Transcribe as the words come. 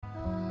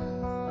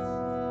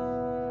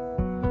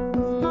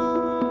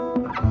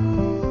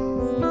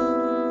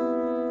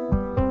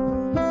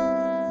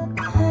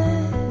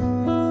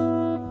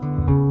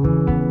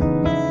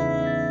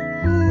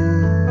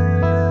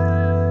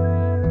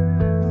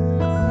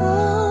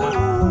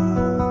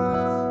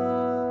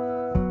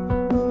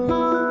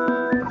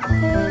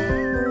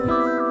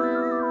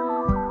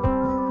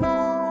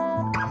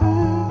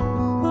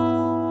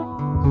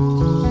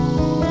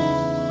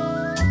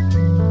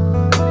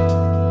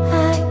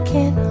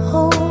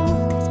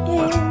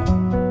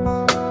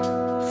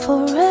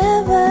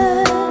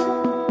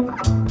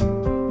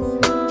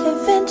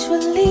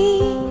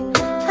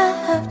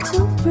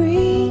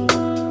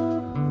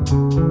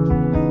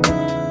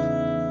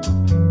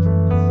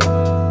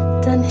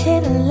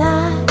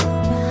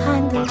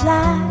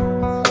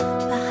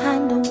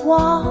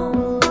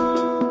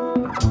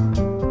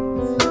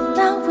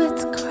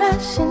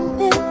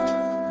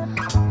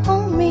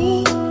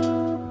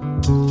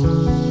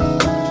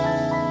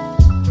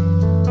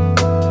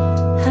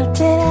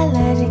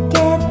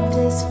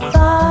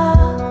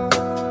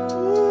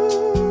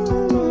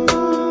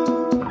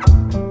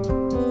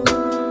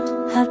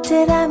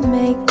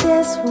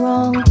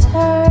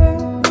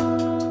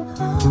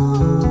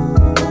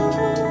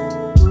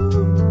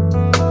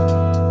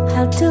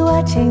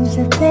change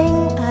the thing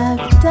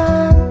I've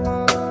done?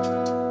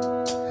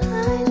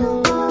 I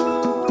don't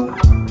know.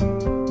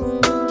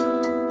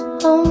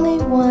 Only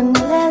one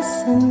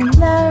lesson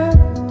learned.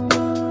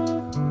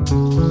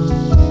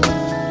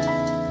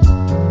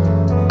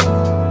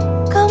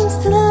 Comes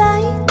to the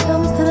light,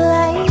 comes to the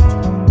light.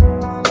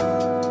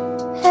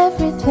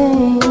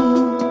 Everything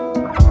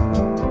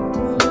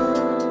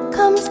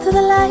comes to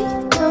the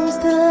light, comes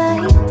to the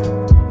light.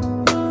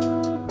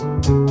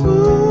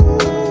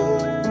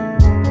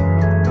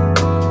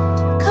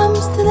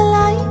 Comes to the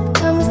light,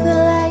 comes to the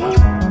light.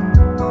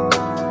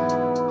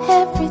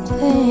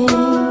 Everything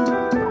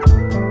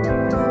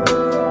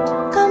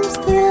comes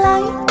to the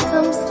light,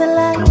 comes to the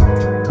light.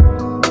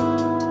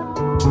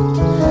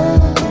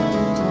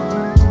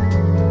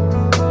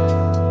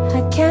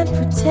 I can't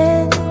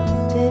pretend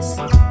this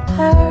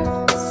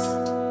hurts.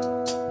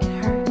 It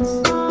hurts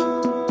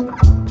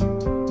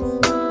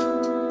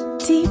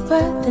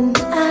deeper than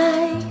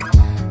I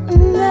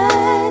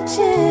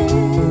imagined.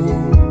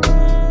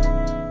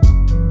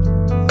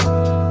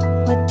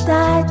 What I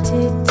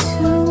did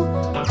to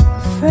a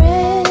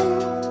friend,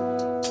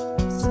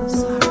 so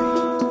sorry.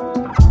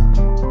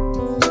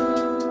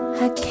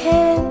 I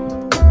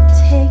can't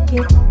take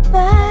it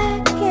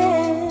back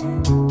in.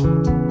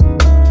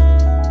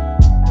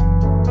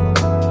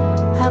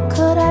 How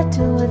could I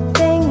do a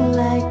thing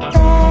like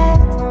that?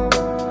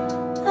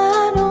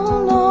 I don't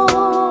know.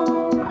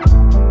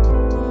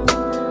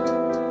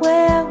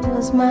 Where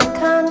was my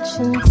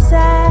conscience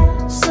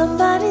at?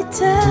 Somebody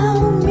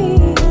tell me.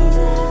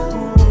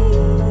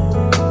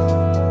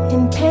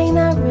 In pain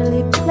I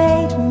really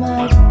played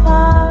my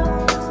part.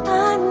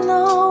 I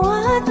know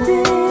I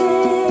did.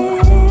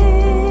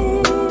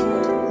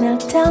 Now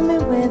tell me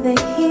where the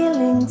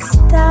healing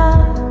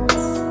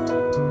starts.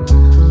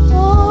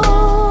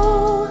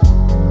 Oh,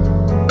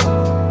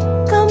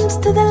 comes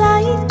to the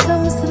light,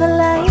 comes to the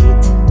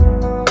light.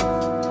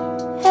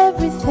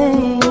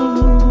 Everything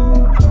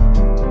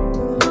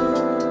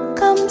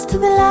comes to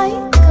the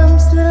light,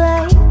 comes to the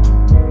light.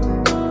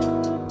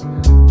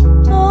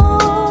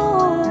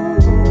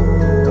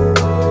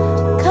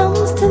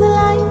 To the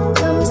light,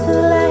 comes to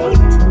the light.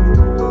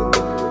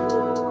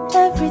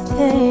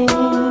 Everything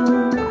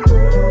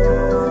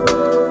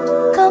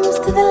comes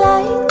to the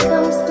light,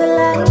 comes to the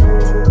light.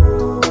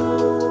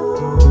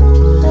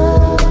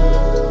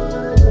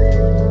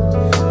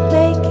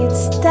 Make it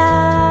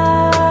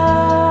stop.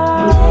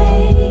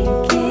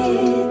 Make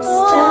it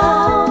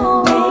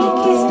stop.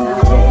 Make it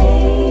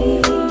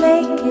stay.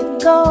 Make it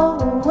go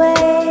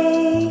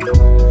away.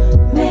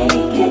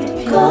 Make it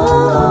go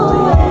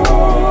away.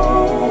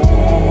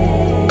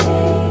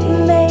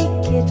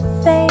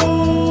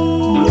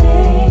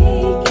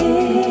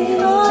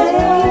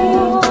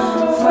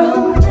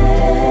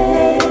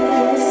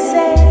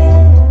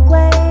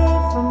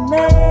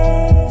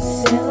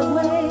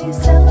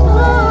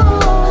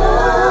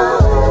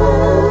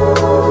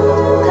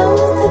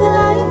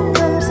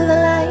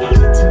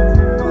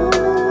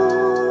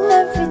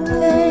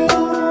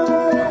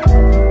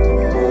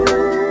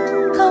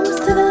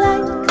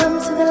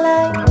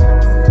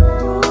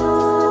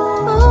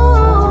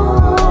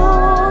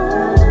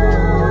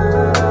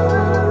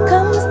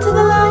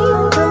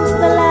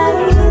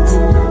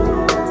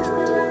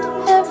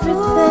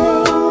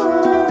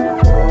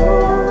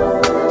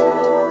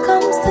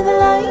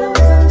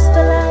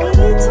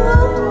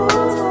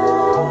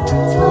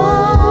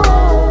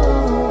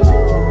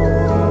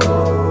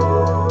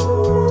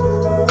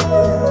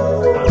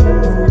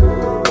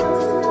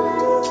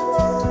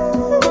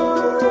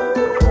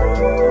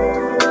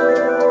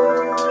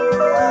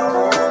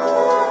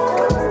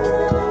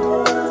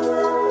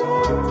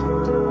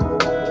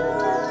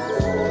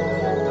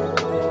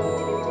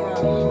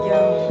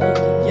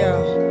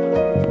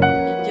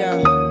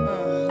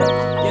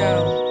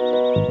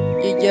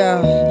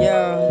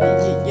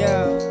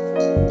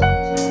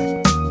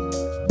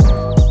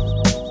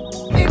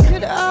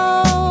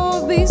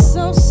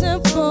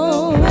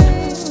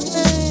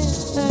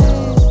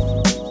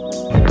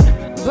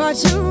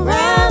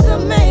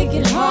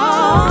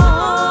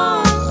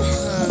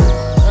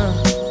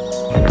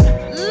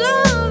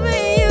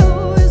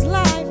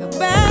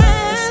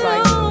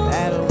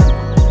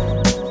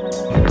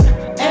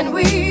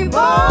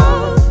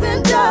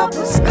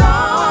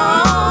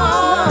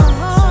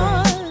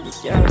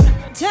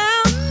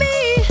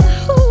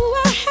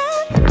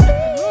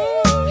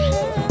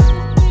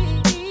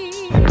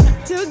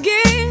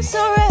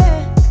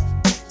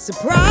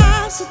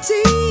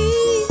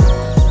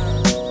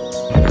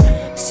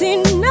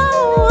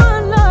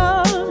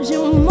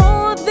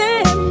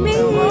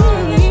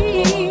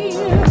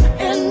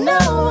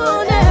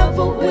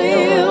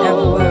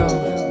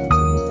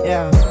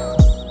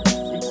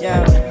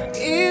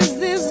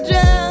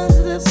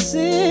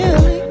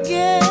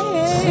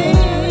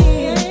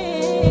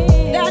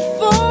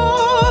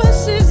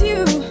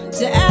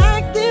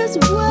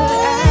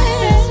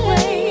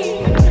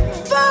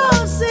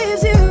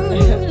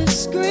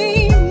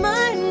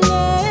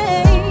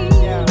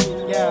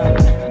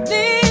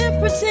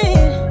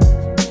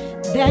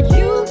 That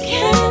you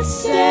can't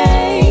say.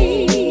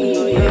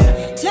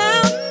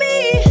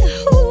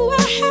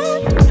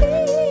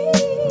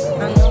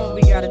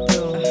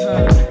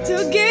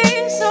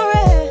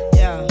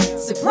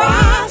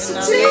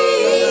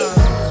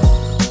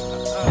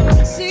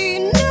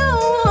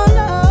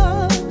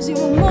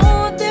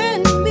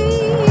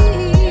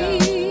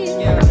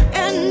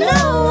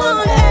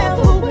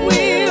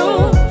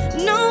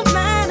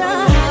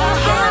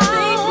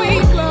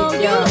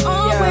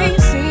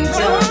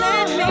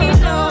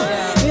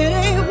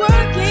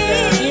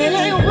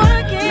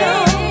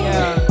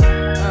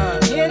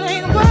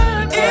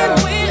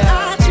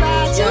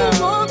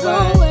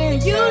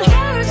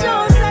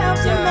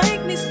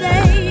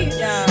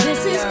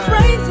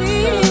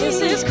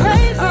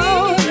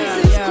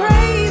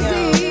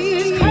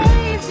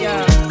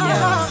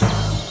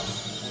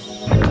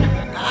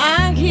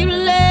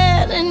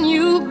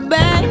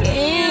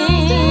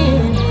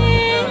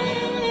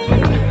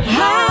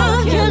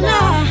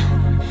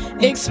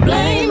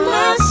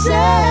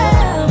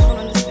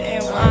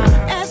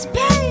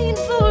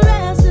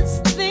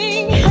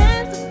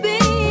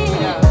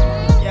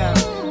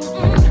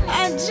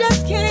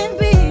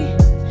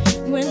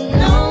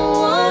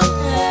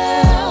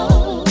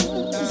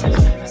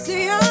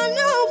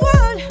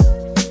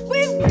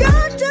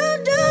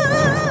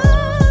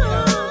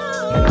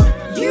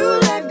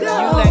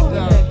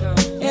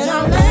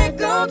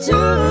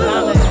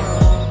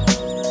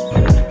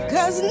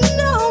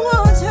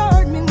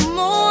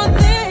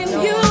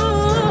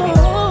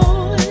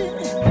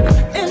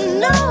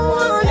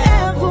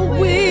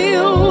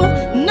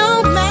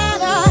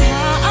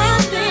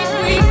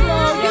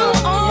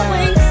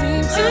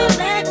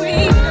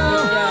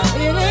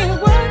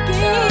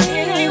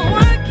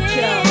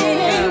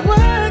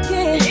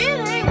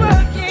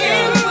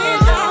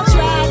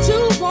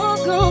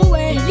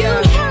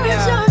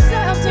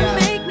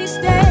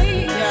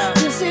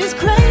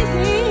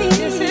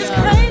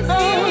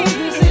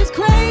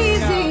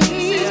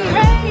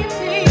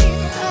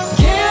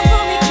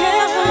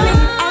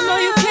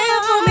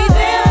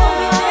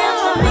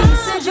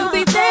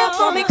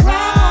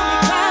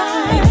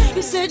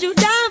 said you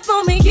died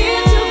for me,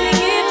 give to me,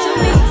 give to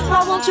me.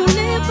 Why won't you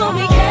live for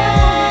me, care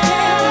for me,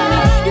 care for me?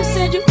 You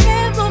said you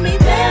care for me,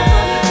 there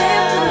for me,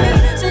 there for me.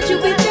 Said you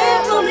be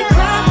there for me,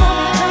 cry for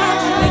me, cry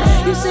for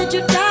me. You said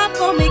you died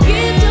for me,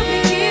 give to me,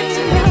 give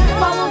to me.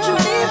 Why won't you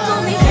live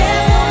for me, care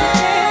for me,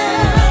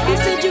 care for me? You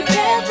said you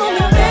care for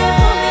me, care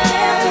for me,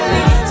 care for me.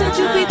 Said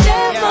you be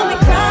there for me,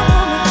 cry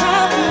for me,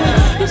 cry for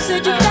me. You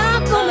said you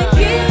died for me,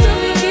 give to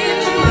me, give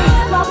to me.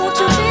 Why won't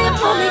you live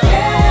for me,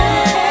 care for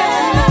me, care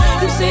for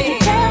me? You said you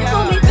care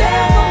for me,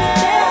 there for me,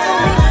 there for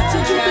me.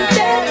 Said you be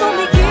there for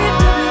me, give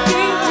to me,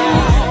 give to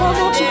me. Why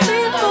won't you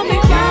live for me,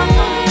 cry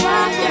for me,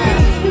 cry for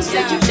me? You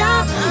said you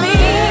died for me.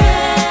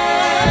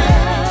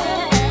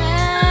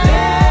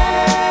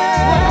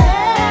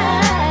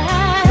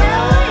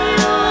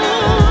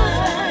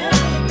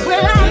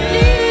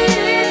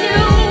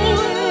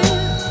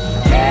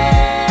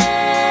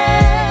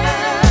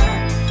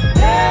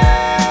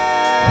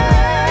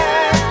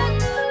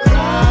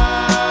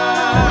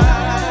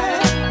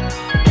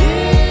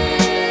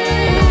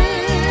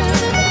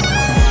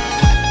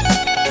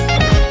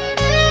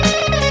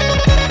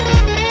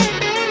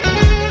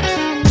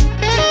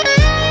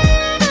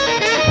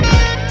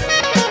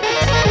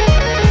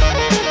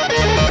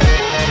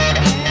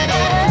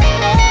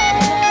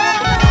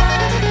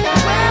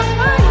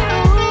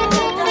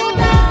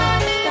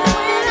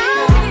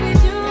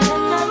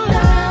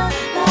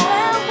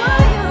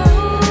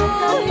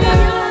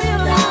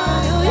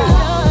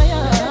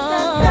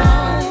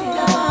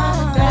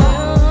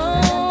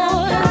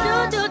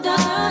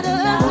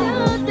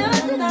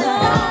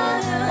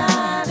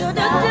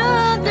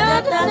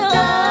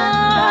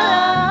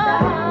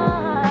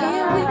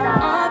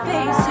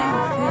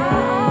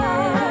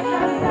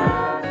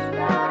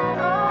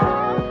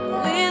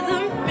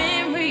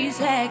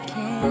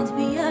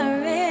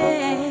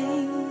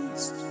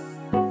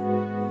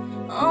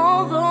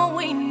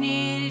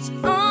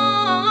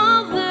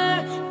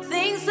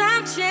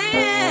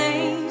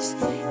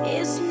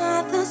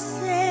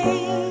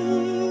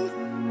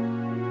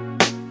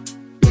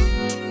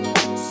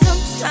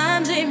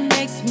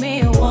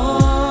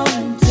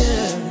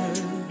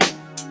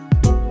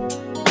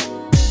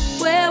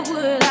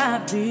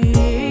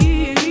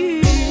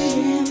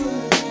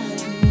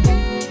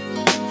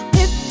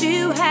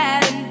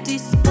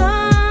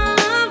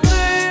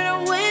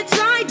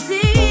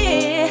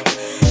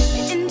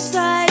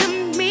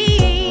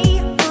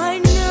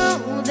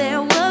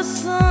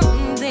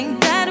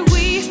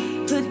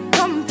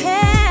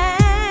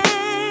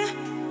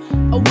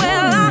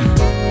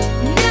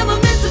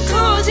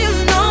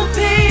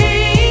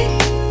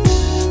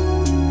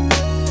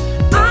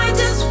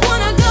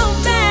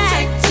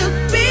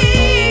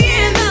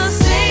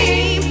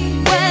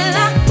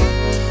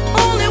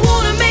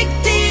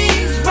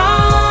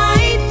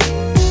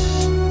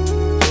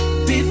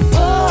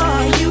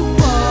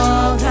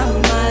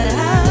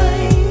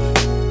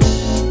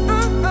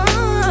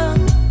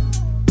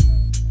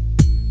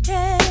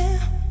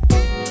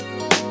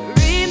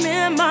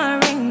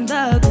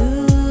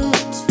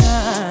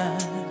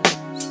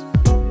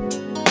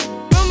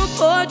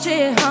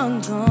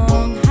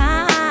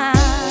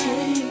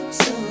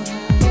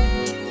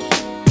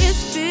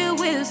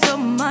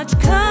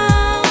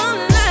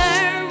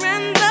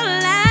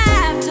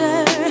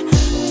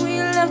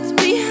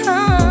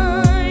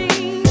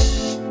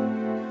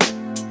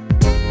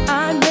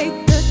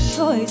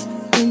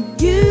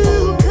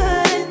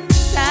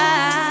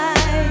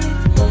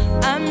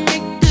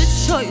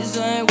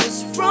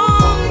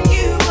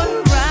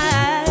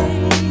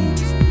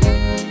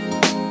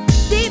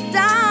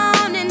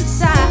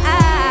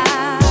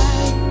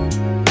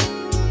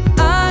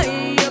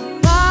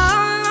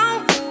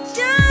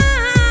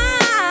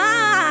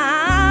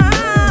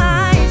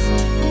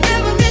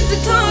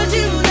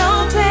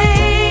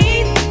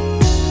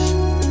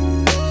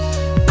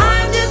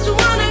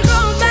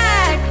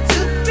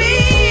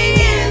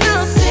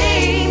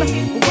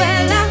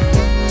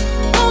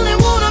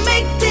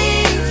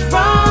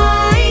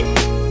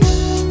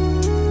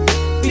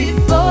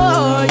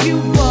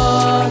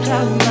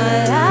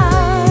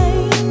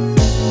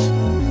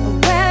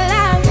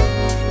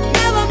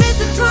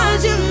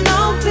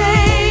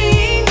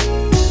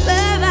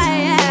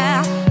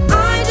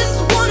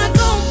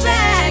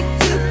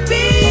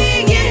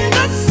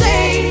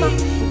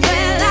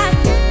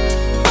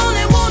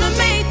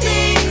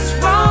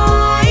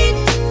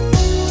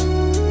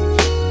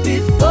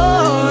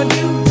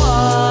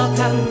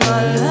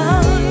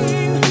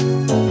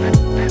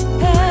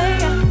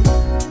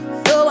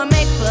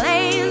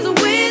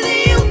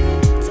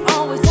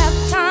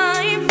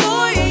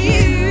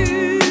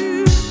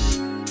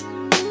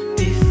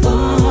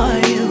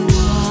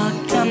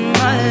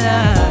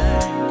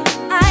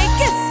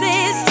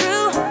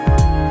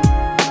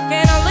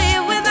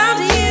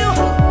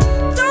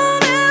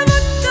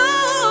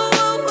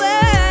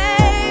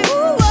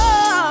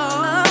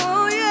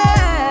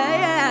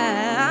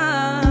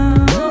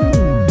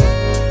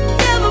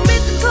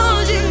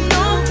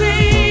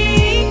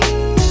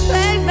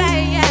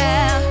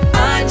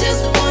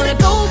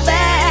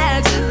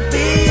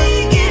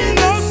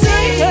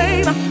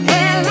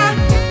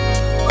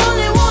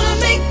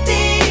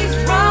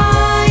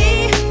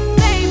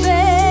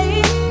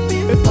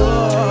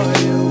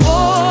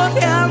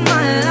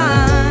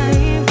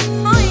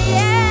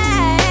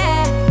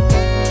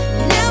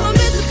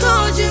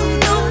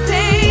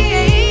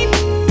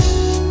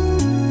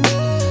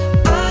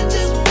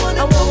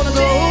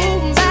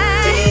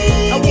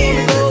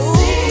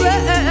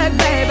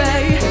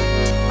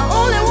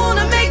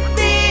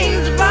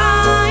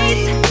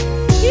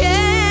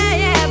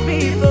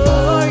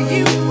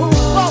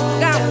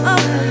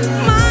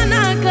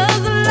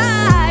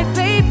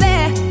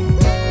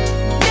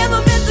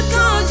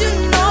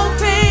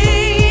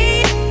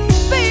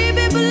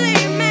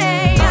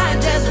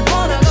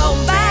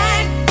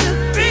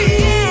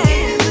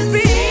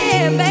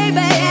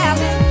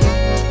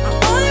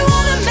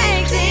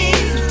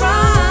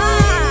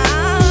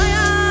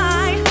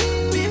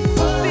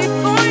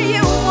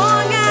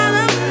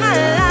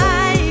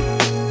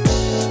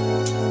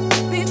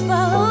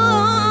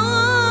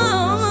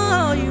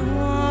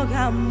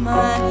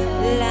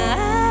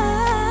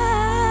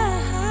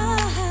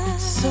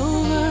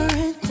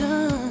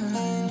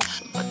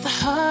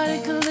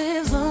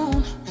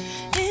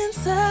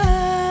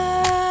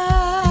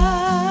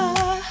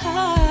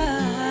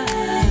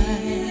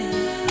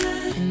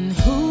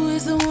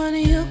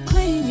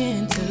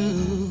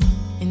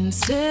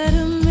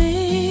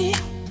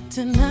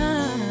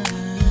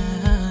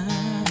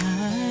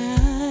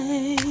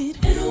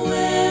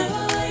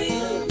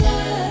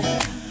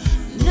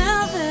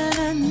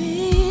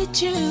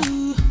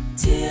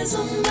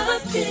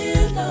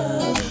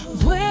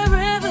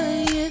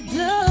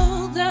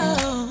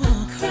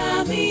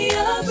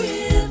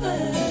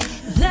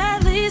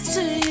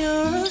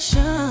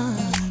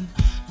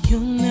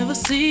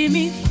 see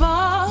me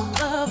fall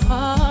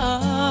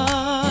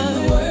apart. In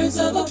the words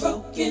of a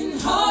broken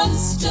heart,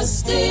 it's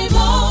just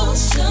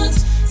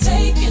emotions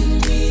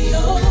taking me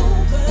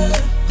over.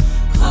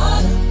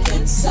 Caught up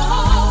in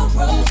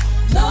sorrow,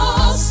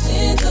 lost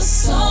in the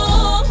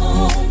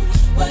song.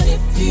 But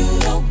if you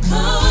don't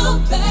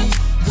come back,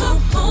 come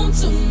home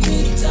to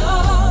me,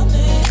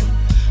 darling.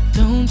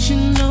 Don't you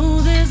know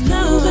there's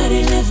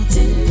nobody left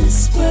in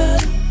this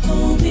world to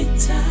hold me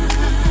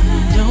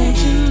tight? Don't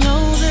you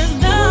know there's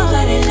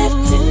nobody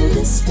left in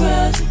this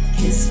world to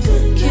kiss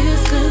goodnight?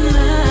 Kiss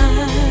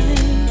goodnight,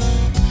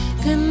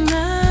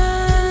 goodnight,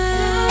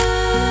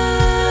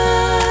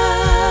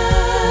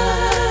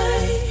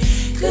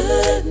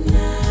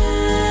 goodnight.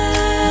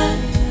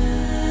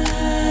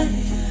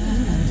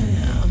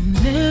 I'm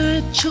there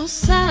at your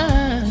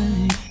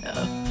side, a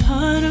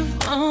part of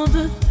all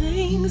the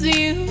things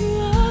you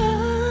are.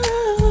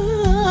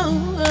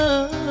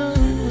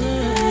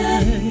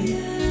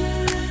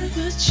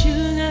 But you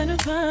gotta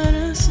find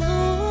us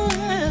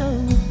somewhere.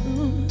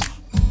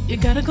 You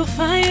gotta go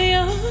find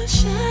your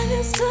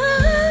shining star.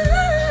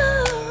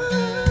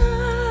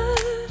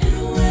 And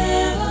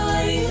where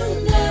are you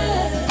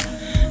now?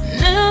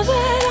 Now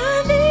that I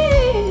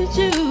need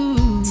you,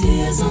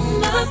 tears on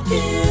my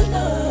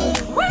pillow.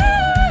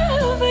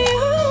 Wherever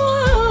you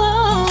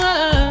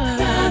are,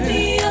 cry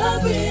me a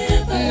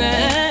river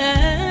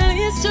that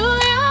leads to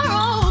your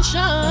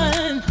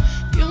ocean.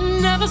 You'll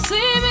never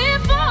see me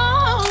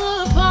fall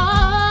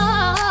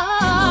apart.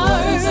 In the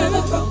words of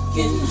a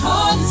broken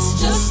heart, it's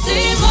just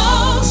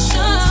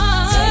emotions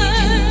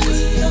taking me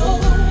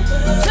over.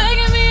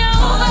 Taking me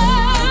over.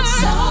 In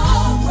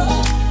sorrow,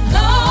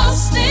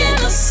 lost in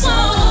the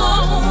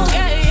song.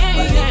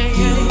 But if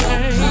you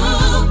don't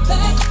come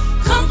back,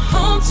 come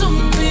home to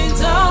me,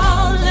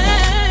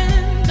 darling.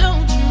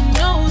 Don't you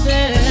know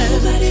there's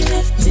nobody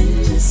left in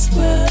this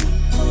world?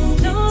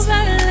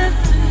 Nobody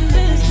left in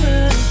this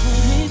world.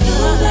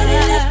 Nobody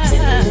left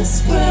in this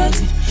world.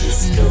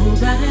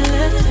 Nobody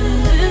left in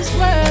this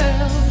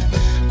world.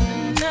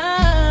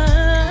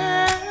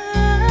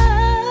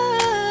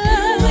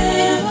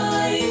 Where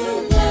are you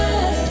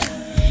now?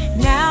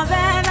 Now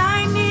that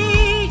I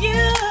need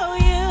you,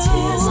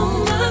 tears on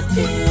my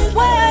pillow.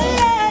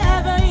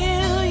 Wherever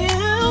you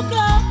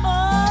go,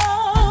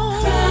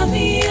 cry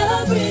me a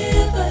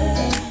river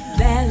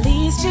that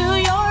leads to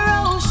your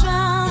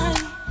ocean.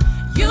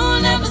 You'll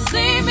never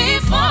see me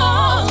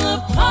fall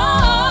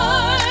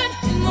apart.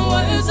 In the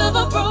words of a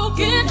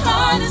broken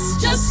heart, it's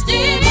just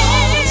emotions.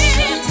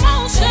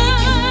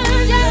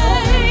 Yeah.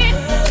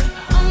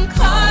 I'm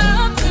caught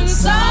up in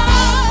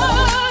sorrow,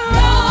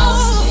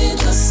 lost in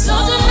the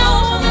song. Don't you know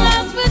I'm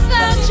lost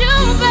without you,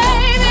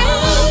 baby?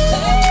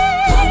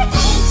 Come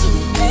home to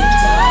me,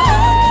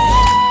 darling.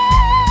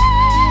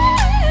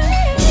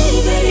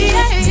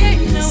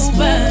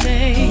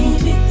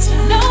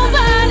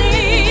 Nobody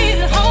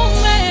to hold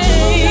me.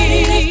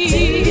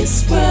 This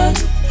world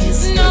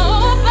is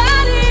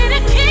nobody to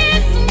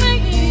kiss me.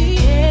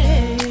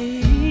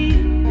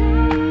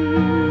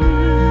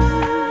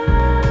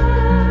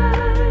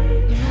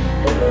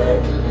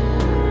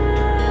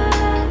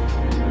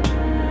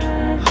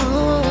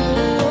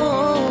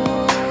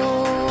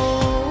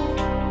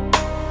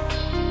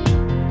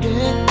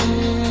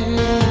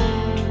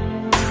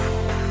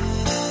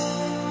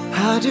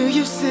 How do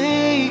you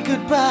say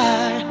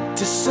goodbye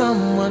to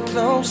someone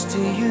close to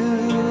you?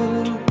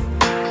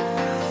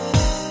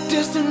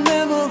 Distant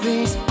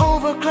memories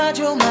overcrowd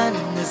your mind,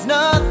 and there's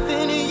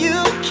nothing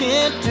you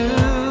can't do.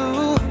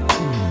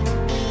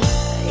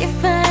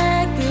 If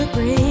I could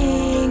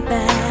bring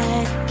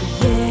back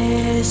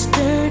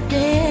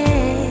yesterday,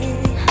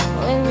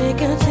 when we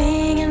could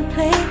sing and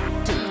play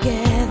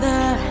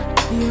together,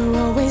 you're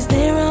always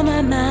there on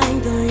my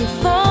mind, though you're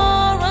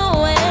far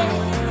away.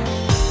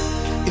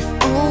 If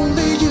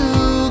only you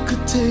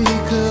could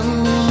take a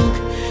look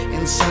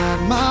inside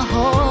my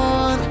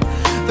heart,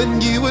 then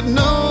you would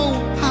know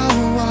how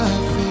I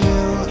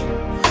feel,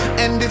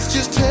 and it's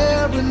just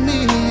tearing me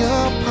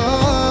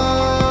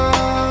apart.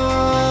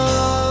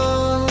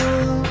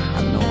 I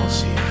know I'll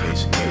see your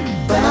face again.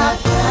 Bye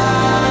bye,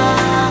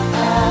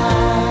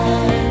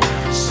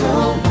 so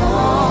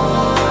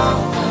long,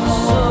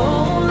 so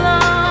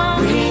long.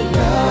 We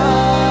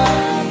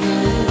love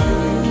you.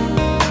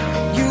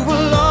 You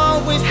will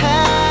always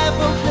have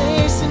a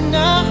place in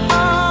our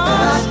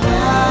hearts.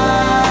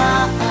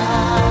 Bye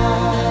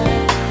bye,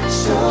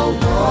 so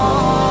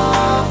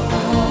long.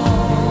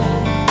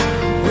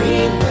 We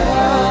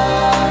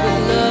love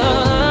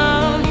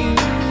you,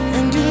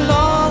 And you'll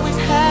always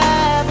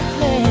have a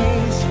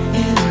place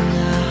in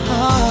our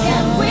hearts.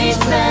 Can we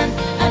spend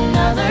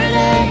another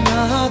day?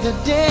 Another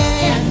day.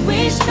 Can we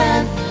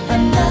spend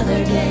another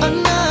day?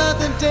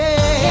 Another day.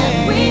 Can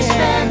we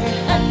spend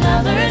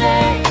another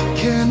day?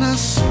 Can I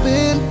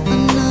spend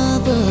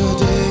another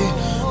day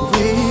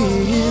with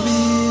you?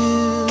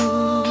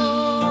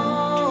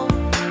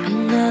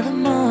 Another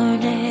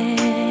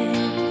morning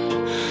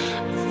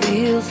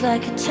feels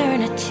like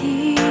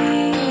eternity.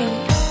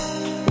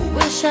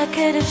 Wish I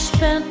could have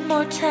spent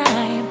more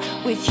time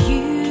with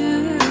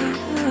you.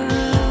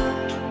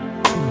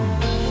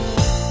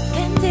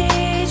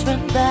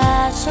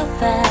 so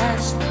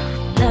fast.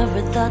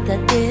 Never thought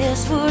that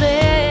this would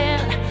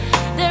end.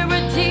 There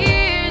were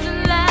tears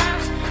and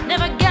laughs,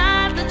 never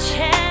got the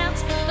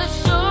chance to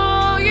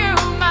show you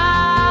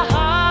my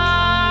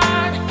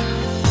heart.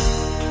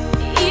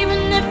 Even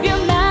if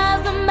you're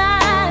miles and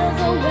miles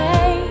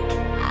away,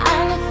 I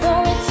look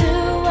forward to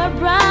a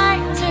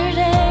brighter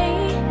day.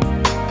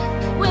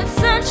 With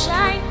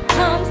sunshine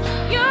comes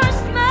your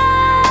smile.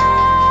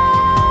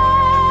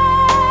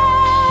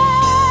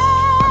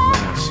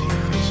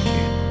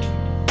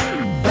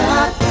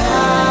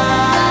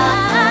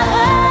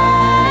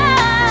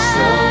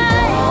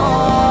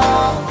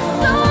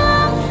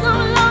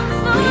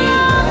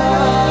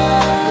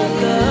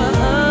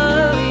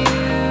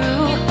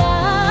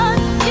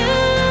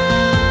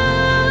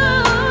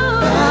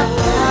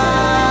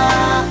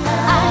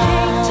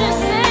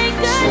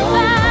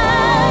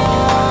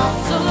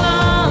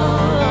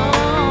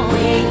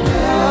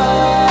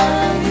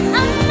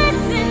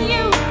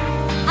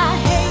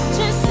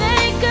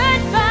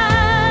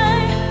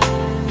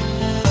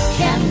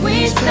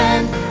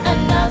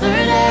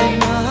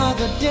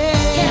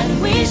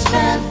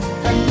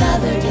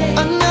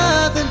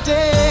 Another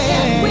day.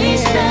 Can we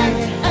spend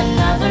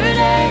another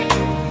day?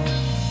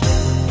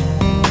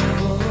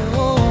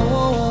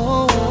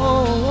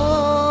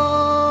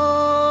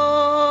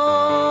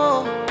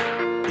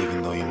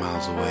 Even though you're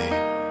miles away,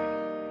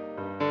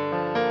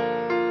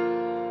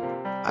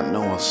 I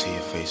know I'll see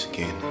your face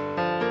again.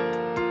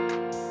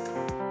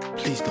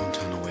 Please don't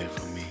turn away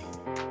from me.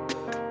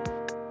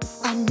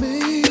 I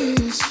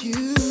miss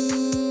you.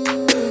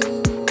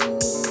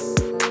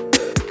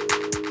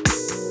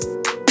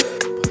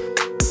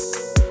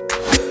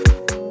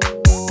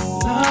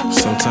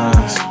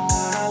 Sometimes,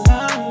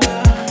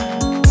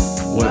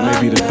 what may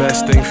be the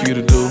best thing for you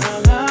to do,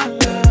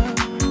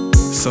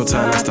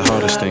 sometimes that's the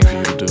hardest thing for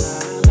you to do.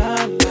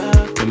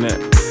 And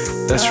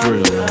that's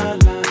real, man.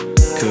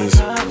 Cause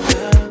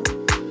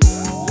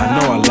I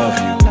know I love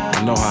you, I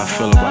know how I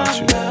feel about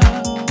you,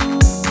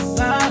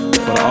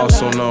 but I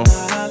also know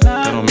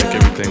that don't make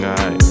everything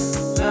alright.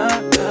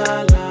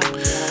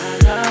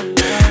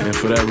 And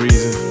for that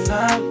reason,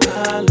 I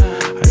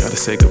gotta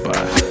say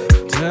goodbye.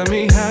 Tell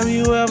me, have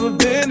you ever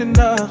been in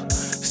a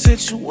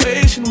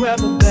situation where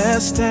the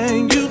best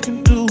thing you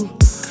can do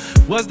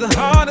was the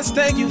hardest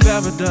thing you've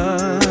ever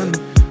done?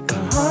 The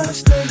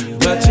hardest thing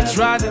but you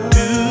tried to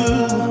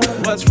do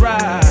what's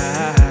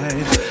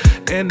right.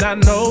 And I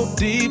know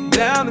deep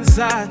down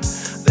inside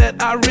that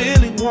I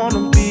really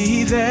wanna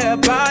be there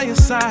by your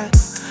side,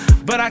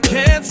 but I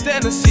can't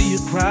stand to see you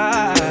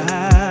cry.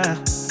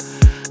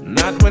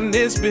 Not when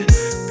it's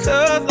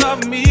because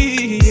of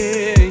me,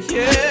 yeah,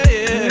 yeah,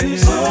 yeah.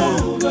 It's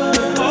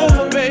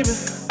over, baby.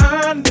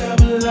 I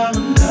never love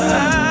another.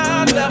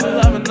 I never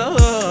love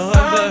another.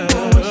 I'm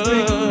always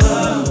thinking of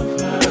her.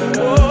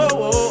 Whoa,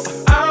 whoa.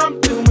 I'm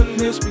doing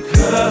this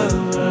because of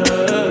her.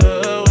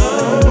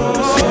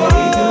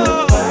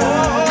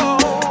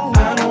 I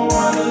don't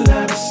wanna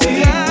let her see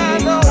me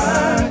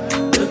cry.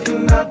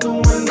 Looking out the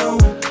window,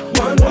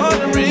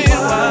 wondering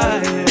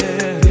why.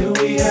 Yeah. Did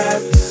we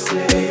have to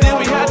say? Did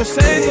we have to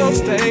say those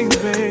things,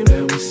 baby?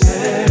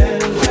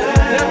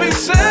 That we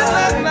said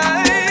last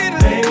night.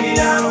 Baby,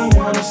 I don't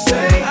wanna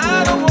say.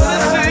 I don't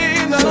wanna say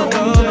no,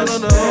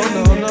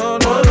 no.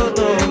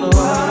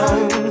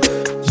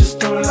 Just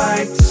don't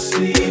like to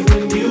see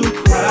when you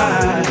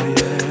cry.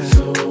 Yeah.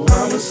 So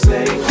I'ma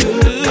say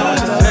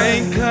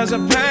goodbye. Cause I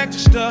packed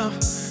your stuff.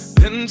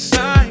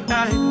 Inside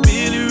I ain't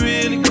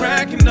really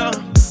cracking up.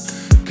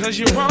 Cause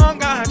you're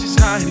wrong, I just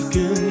hide it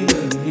good.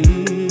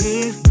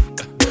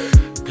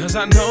 Cause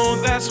I know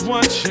that's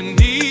what you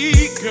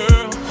need,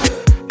 girl.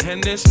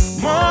 And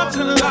it's more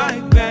to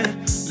life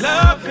than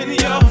loving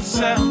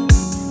yourself.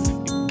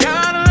 You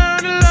gotta learn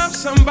to love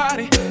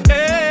somebody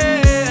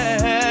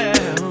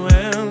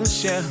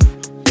else, yeah.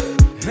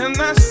 And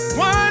that's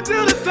why I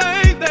do the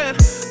thing that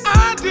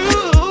I do.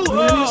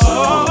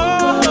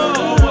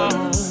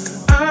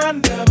 I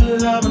never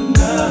love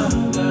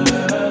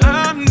another.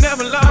 I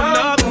never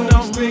love another. No.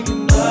 I'm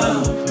thinking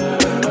of her.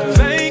 I'm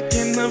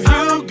thinking of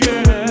you,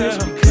 girl.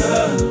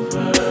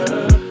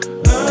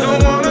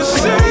 Don't wanna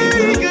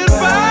say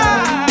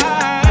goodbye.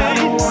 I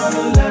don't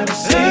wanna let her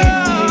see me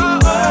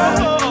cry.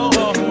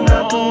 Looking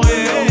out the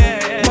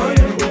window,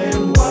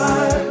 wondering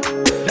why.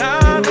 I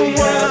don't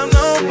wanna love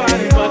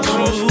nobody but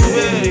you,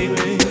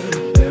 baby.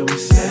 That we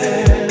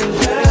said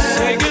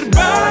say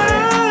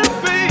goodbye,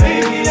 baby.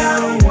 Baby, I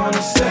don't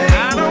wanna say. I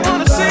don't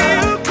wanna see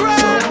you cry.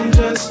 So I'm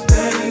just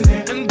standing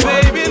there. And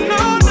baby, no.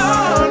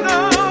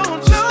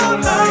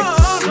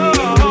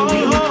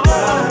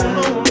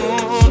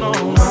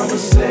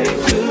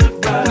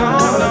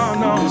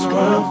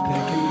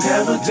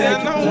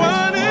 There's no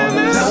one in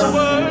this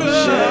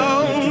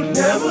world.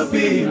 Never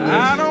be.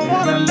 I don't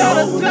wanna let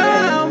her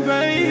down,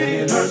 baby.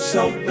 It hurts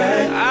so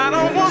bad. I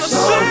don't wanna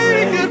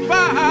say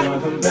goodbye.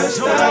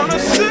 Don't wanna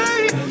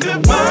say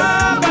goodbye.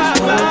 Bye, bye,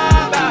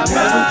 bye, bye,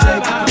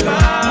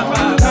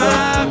 bye, bye,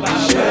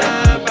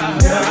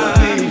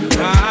 baby.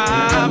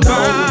 Bye,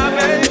 bye,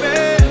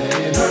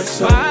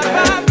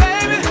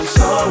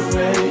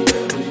 baby.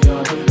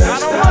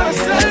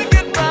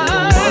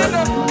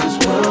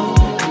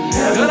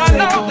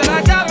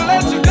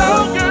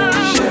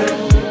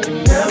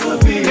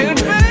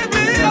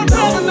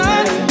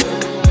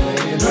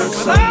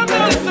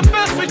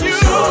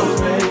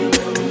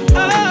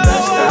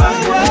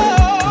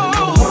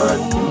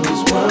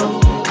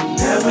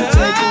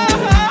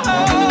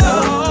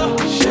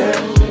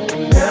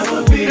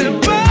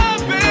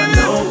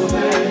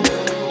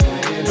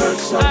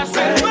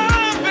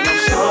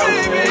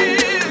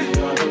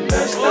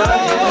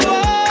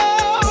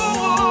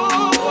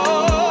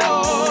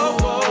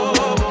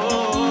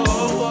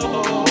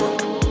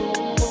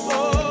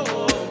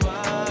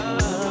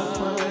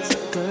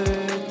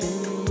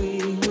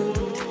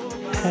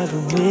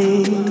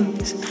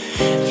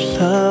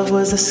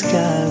 was a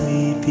sky,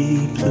 we'd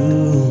be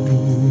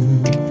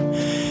blue.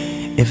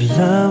 If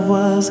love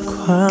was a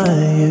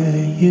choir,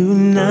 you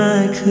and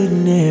I could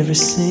never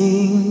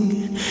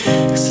sing.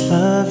 'Cause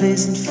love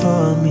isn't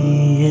for me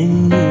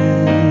and you.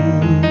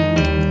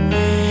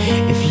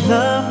 If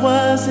love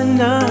was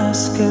an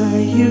Oscar,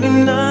 you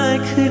and I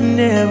could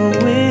never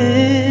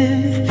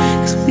win.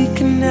 'Cause we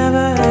could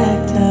never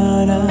act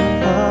out our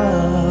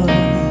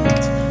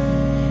part.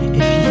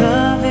 If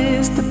love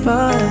is the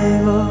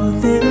Bible,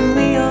 then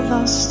we are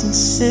lost in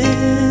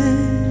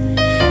sin.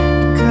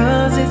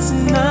 'Cause it's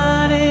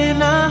not in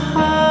our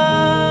hearts.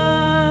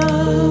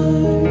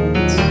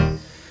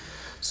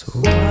 So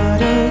why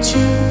don't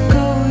you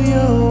go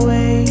your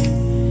way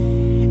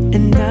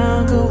and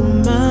I'll go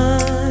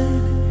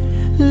mine.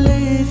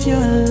 Live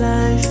your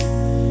life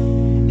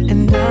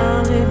and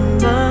I'll live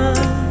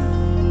mine.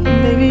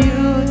 Maybe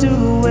you'll do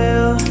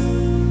well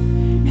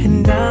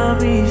and I'll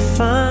be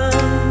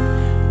fine.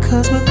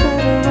 'Cause we're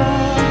better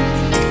off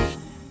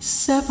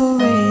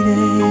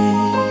separated.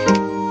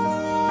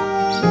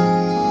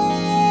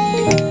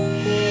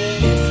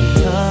 If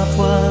love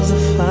was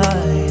a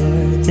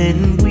fire, then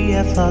we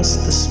have lost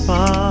the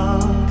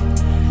spark.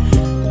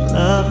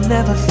 Love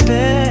never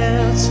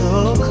felt so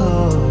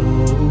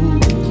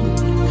cold.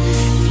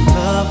 If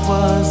love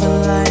was a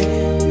light,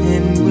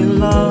 then we're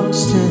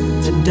lost in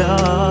the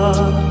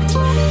dark,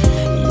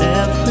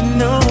 left with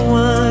no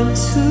one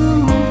to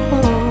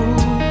hold.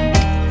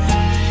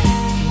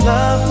 If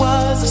love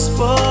was a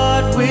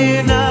sport,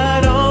 we're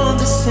not on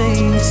the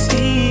same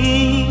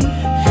team.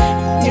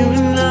 You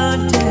and I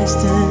are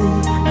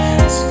destined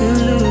to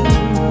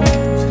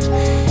lose.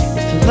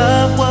 If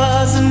love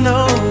was an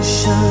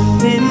ocean,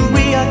 then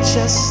we are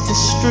just a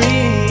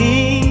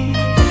stream.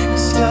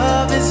 'Cause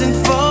love isn't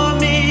for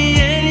me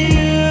and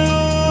you.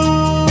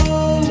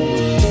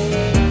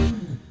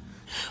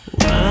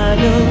 Why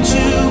don't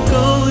you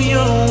go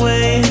your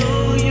way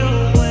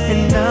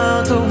and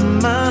I'll go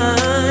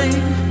mine.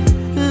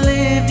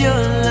 Live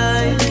your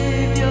life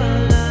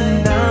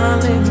and I'll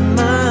live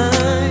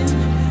mine.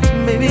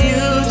 Maybe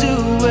you'll do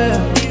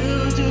well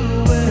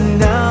and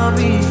I'll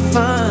be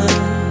fine.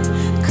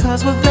 'Cause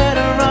we're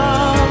better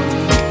off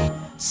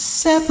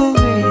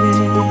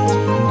separated.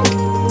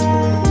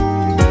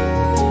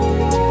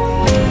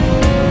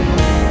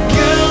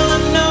 Girl, I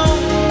know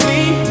we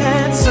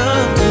had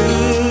some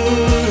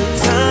good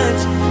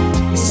times.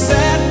 We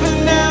sad, but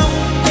now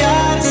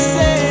gotta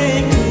say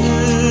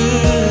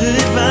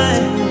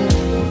goodbye.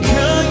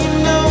 Girl, you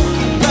know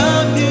I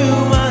love you,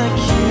 I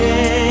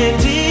can't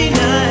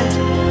deny.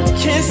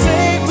 Can't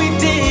say we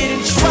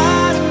didn't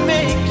try to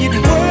make it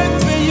work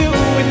for you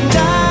and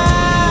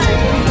I.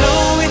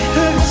 Know it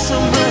hurts so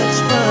much,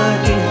 but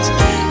it's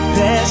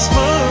best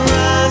for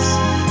us.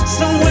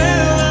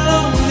 Somewhere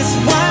along this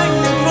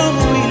winding road,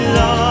 we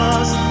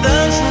lost the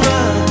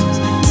trust.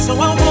 So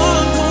I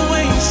walk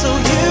away so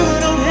you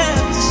don't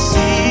have to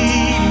see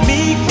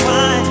me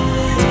cry.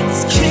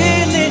 It's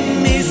killing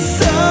me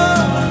so.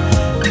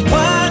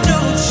 Why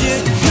don't you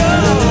go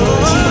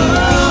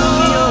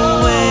your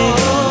way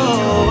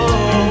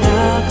and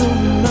I'll go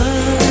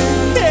mine.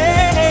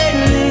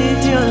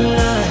 Live your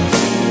life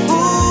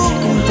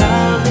and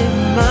I'll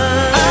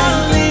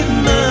live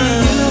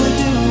mine. You'll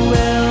do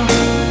well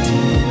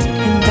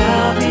and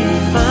I'll be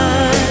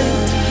fine.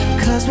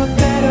 'Cause we're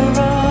better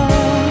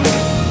off,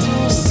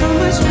 so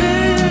much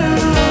better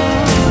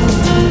off.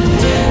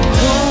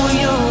 Go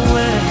your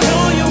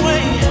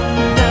way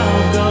and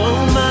I'll go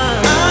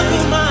mine.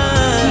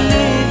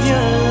 Live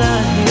your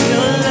life,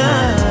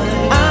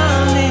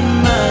 I'll live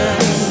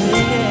mine.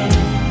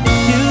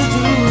 You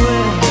do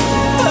well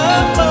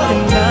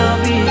and I'll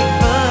be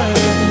fine.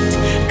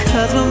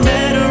 'Cause we're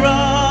better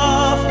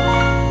off,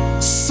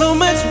 so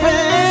much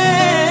better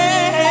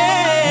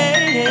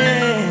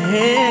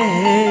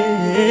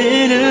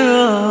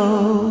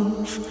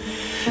off,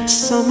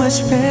 so much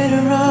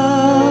better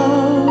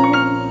off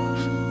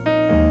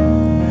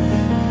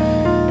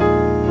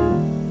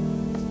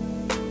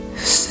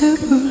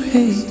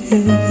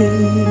separated.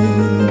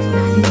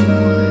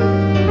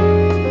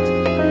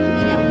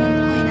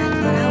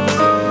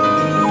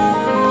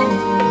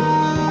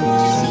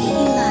 See,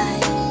 he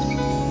lied.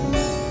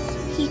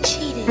 He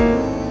cheated.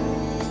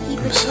 He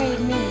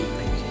betrayed me.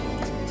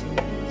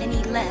 Then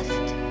he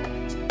left.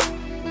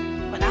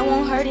 But I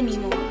won't hurt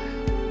anymore.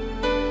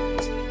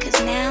 'Cause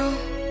now,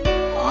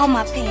 all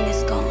my pain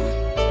is gone.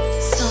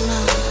 So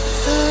long.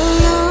 So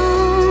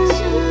long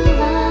to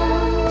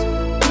all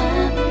my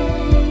pain.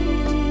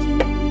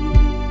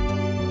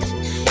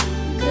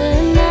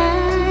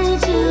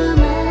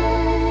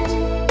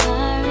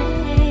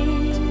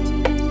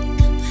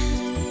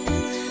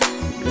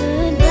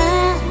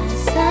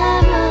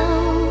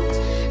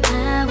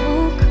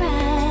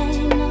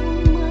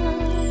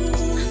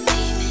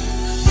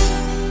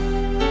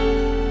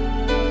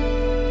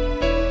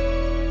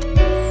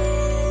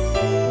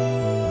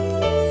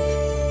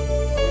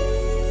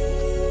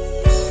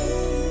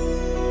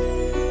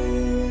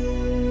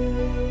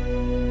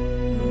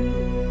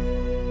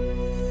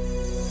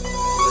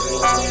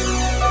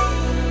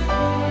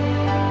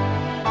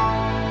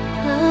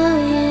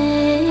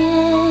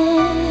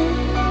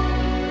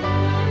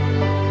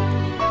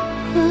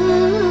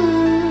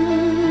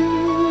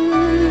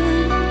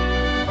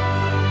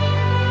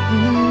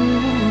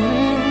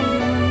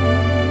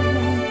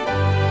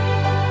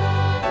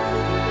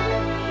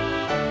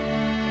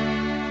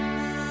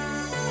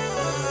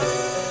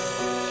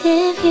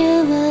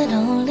 you would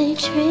only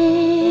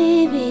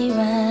treat me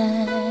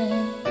right,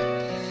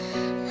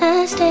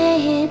 I'd stay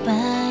here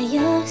by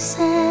your side.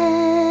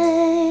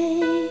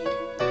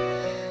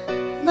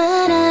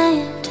 But I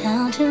am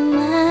down to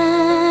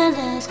my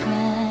last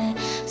cry,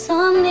 so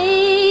I'm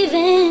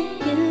leaving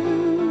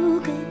you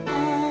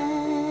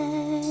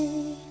goodbye.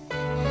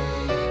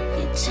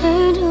 You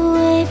turned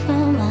away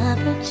from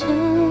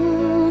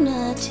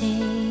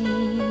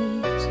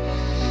opportunities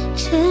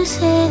to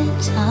sit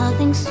and talk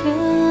things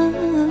through.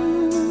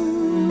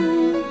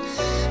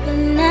 But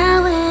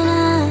now when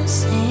I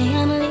say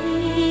I'm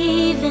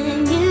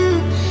leaving you,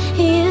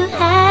 you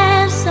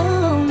have so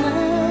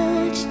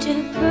much to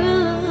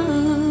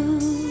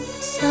prove.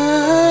 So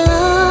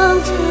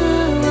long to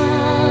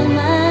all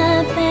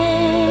my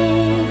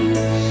pain,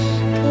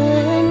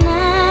 good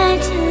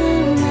night to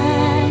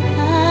my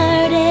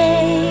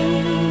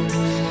heartache,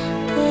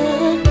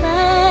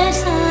 goodbye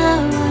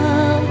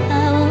sorrow, I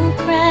won't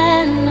cry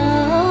no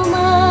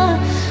more,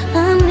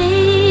 I'm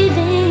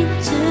leaving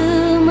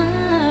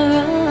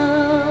tomorrow.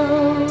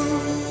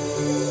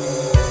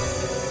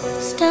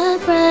 Stop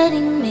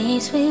writing me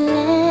sweet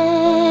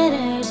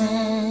letters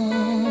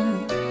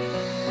and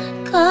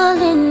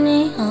calling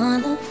me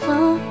on the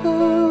phone.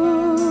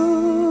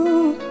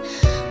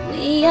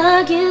 We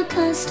argue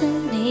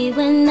constantly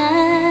when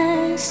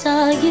I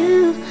saw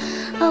you,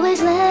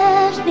 always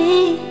left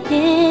me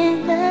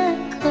in the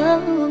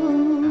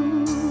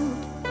cold.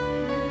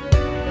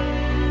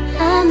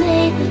 I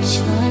made the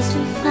choice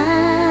to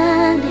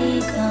finally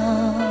go,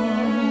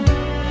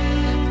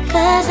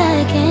 'cause I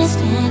can't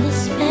stand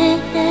this pain.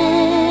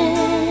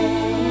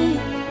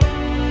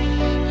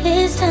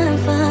 It's time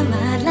for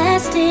my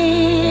last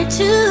tear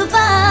to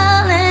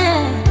fall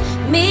and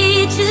me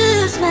to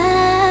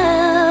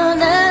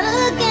smile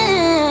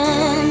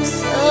again.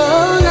 So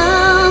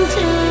long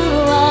to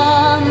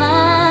all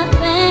my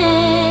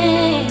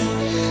pain,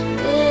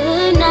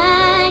 good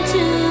night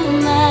to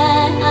my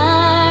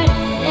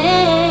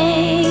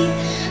heartache,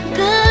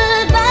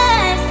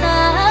 goodbye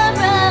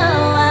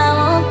sorrow, I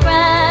won't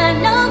cry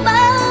no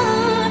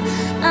more,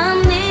 I'm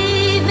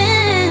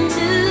leaving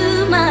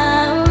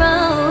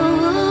tomorrow.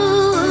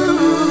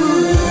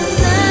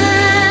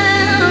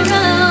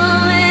 Sorrow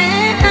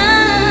and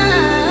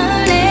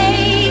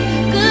heartache,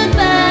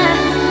 goodbye,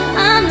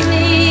 I'm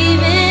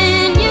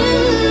leaving you.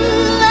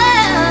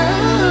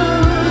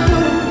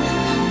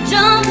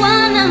 Don't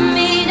wanna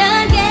meet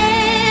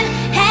again,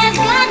 has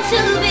got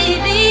to be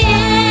the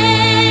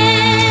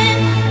end,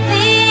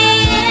 the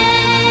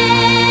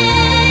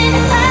end.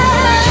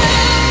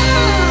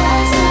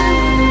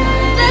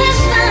 The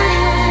sun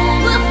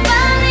will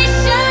finally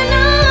shine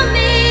on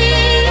me,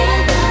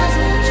 clouds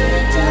will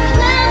drift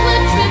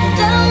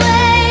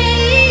away.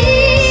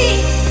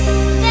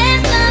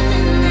 There's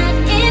nothing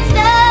that's in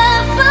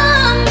store for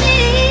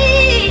me,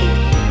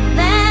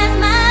 that's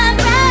my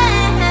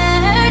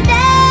brighter day.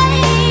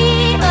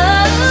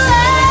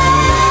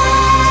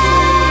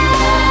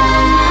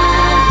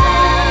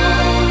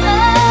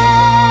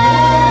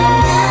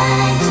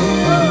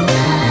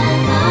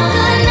 Oh,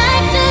 good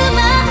night to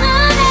my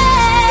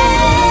heartache.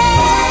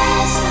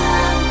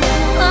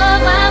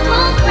 Oh, I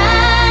won't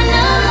cry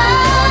no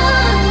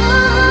more,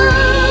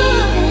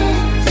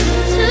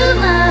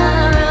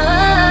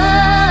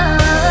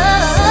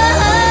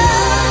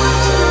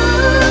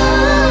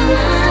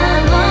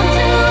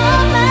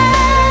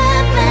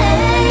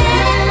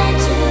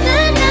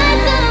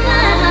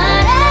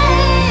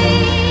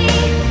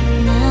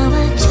 now I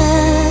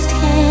just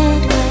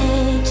can't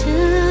wait,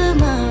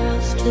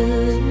 tomorrow's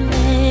too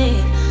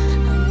late,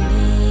 I'm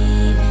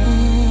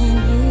leaving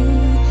you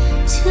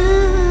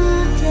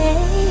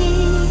today.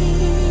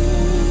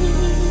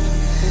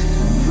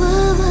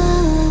 Whoa, whoa,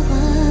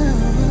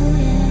 whoa,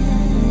 yeah.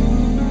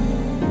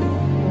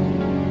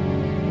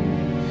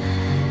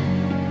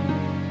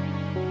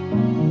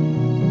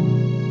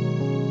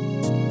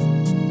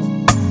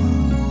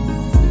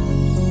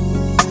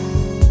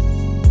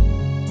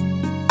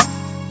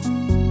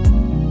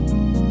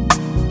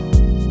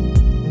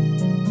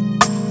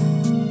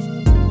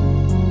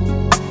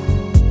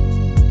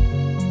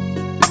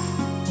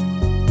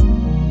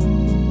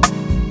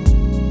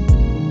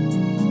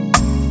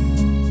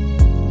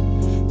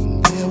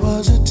 There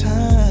was a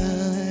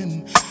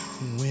time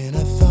when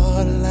I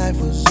thought life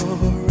was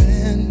over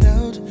and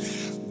out.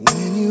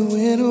 When you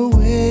went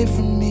away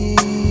from me,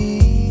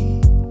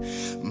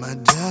 my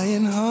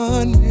dying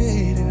heart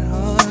made it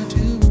hard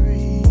to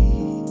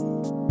breathe.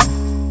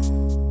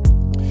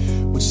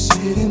 Would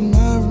sit in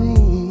my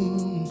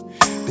room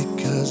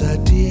because I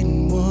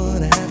didn't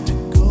want to have to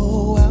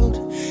go out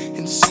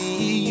and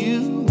see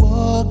you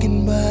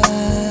walking by.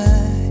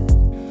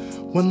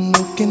 One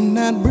look and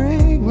I'd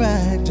break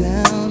right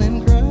down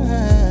and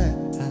cry.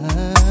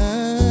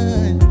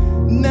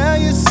 Now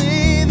you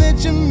see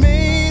that you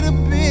made a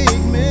big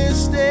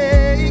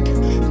mistake.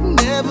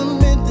 Never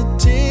meant to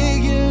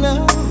take your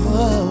love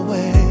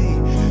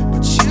away,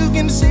 but you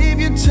can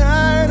save your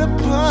tired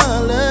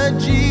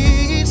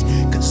apologies,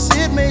 'cause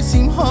it may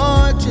seem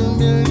hard to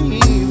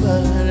believe,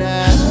 but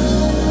I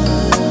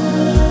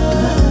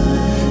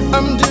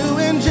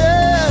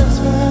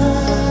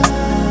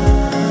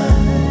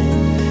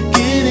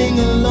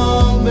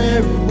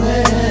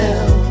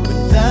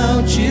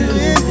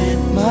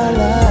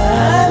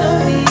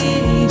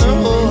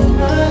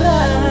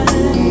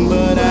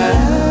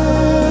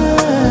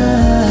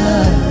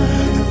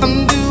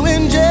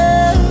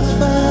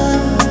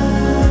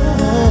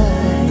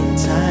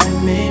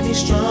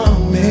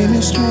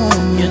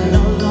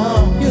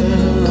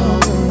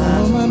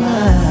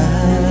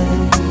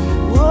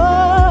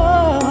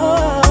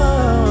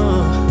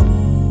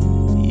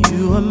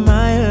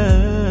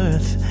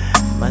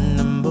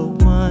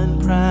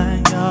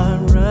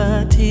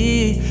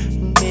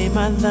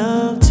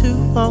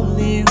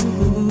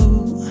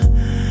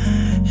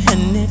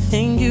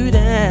Anything you'd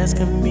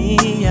ask of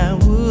me, I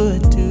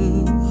would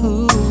do.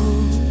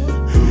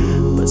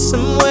 But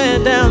somewhere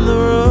down the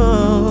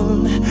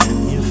road,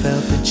 you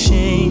felt the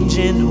change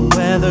in the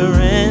weather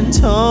and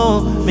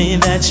told me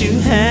that you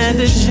had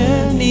to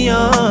journey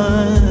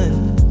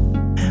on.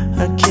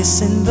 A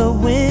kiss in the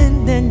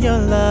wind and your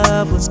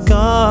love was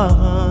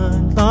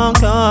gone, long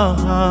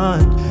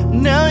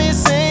gone. Now you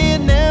say you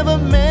never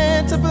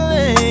meant to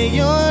play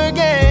your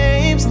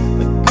games,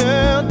 but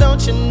girl,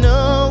 don't you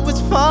know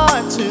it's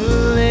far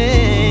too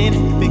late?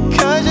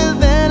 Because you're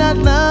there, our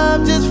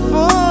love just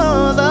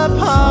fall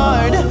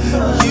apart.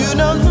 You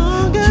no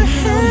longer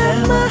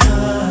have my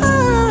heart.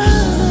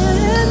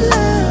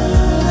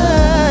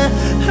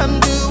 I'm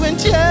doing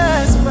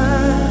just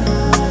fine,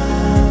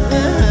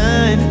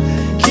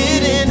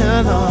 getting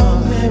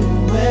along very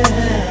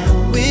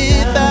well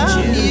without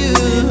you.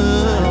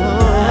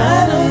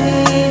 I don't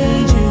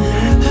need you.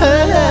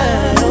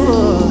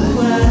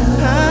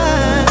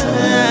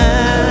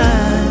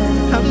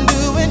 I'm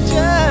doing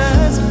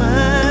just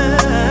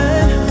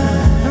fine.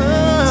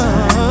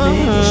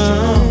 Maybe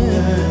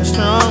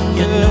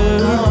stronger,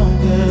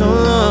 no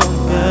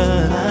longer.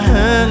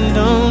 I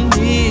don't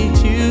need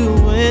you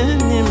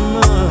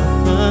anymore.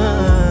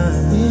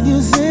 When you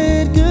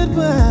said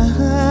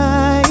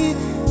goodbye,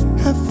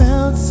 I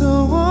felt so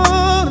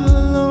all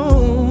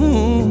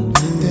alone.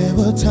 There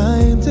were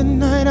times at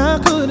night I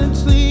couldn't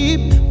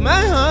sleep.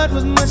 My heart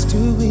was much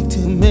too weak to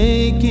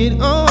make it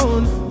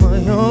on my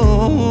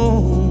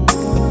own.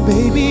 But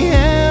baby,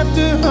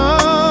 after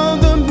all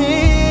the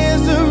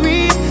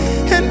misery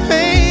and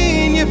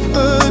pain you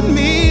put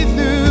me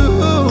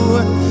through,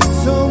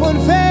 so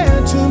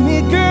unfair to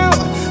me, girl.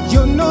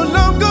 You're no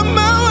longer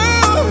my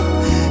world,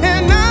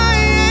 and I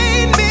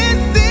ain't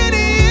missing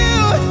you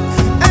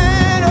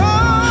at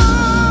all.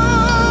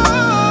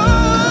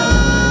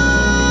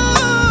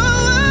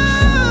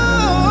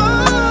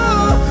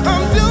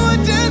 I'm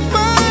doing just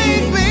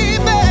fine,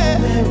 baby.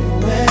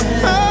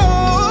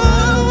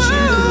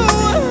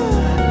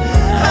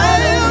 I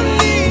don't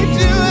need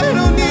you in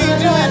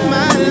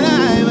my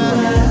life.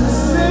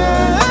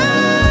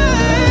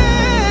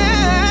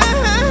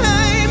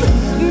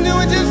 I'm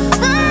doing just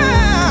fine.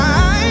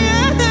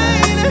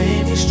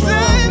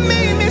 Time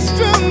made me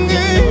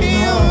stronger.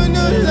 You're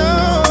no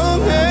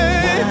longer.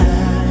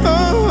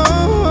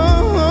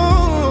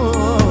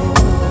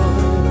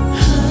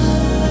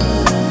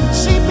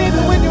 See,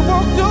 baby, when you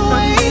walked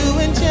away, I'm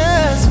doing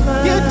just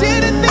fine. You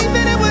didn't think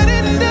that it would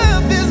end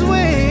up this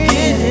way.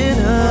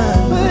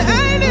 But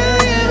I knew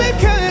you would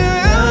come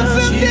around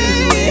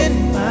someday.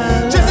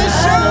 Just to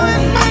show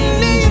it my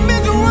name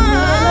is why.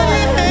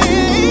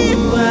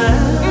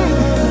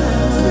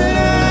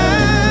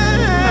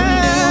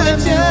 I'm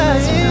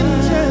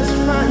doing just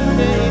fine,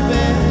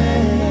 baby.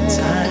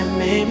 Time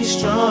made me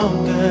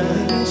stronger.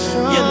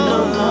 You're no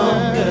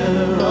longer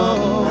on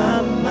my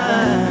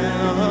mind.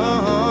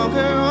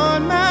 Longer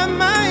on my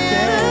mind.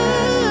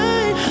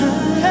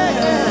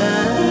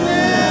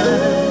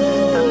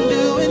 I'm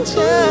doing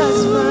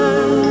just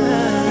fine.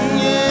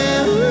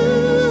 Yeah,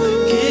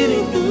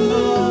 getting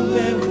along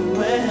very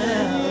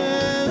well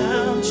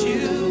without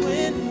you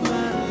in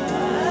my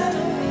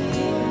life.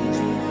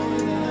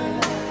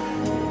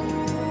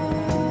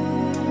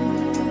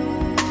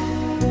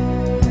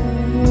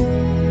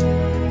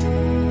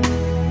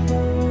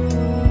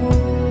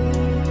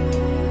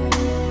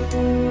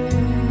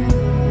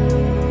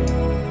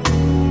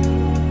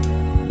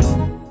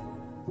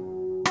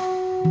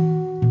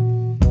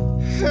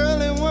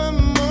 Early one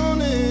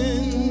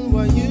morning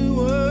while you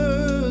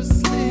were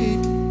asleep,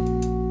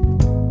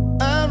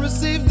 I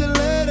received a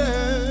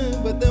letter,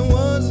 but there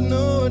was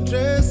no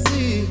address.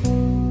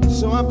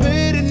 So I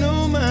paid it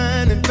no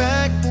mind. In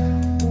fact,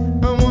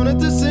 I wanted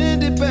to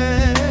send it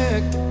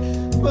back,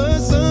 but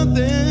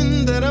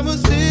something that I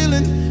was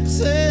feeling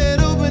said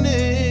open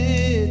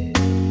it.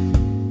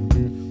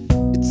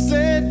 It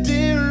said,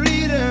 dear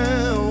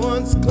Rita,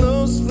 once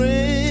close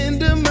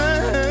friend of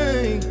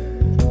mine,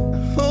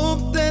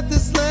 hope that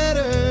this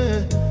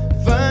letter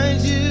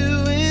finds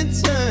you in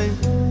time.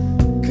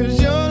 'Cause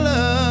your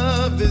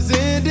love is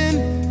ending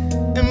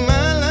and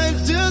my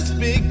life's just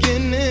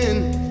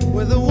beginning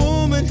with a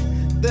woman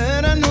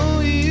that I know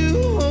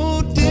you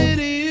hold dear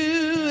to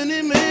you. And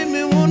it made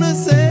me wanna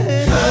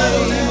say, I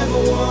don't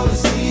ever wanna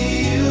see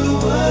you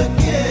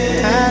again.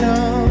 I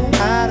don't.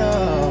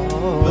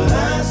 But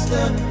I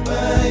stuck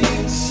by you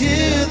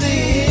till the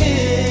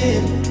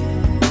end,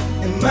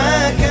 and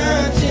my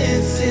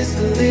conscience is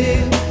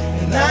clear,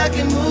 and I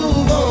can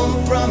move on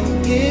from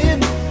here.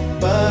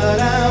 But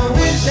I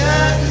wish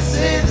I could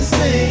say the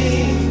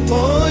same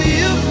for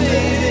you,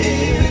 baby.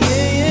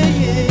 Yeah,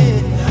 yeah,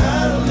 yeah. I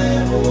don't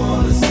ever want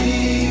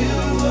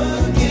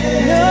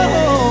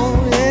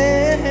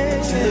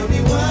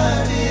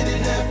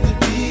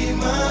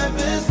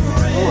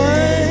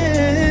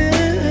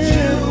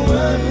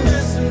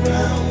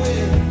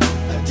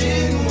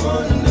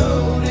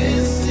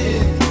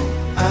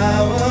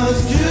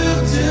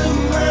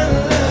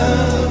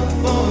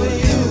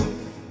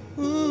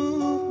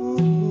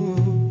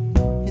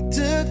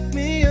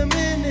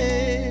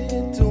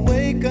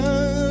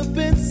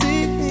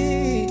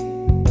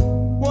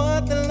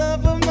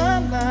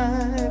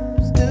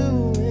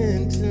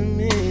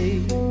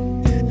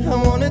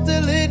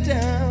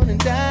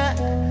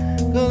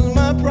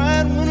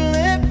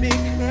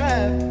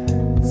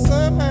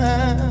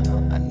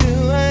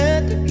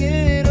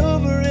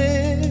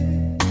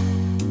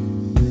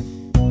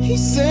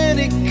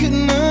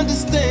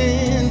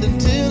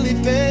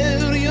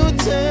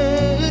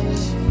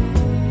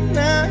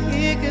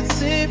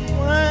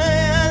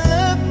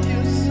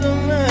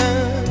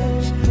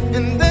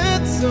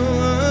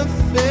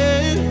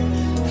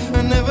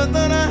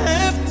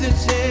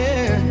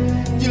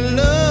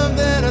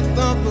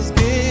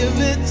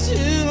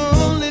you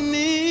only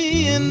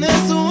me, and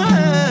that's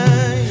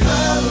why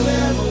I don't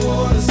ever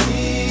wanna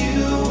see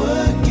you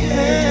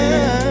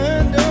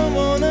again. I don't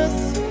wanna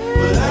see,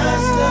 but I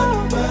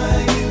stuck by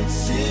you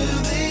till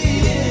the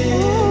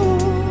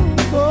end.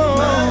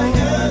 My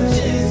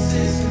conscience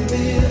is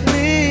clear.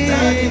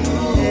 I can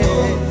move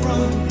on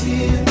from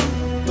here,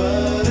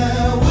 but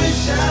I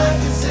wish I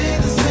could say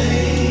the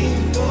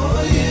same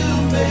for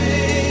you,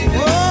 baby.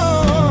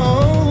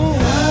 I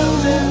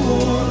don't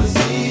ever wanna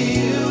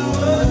see you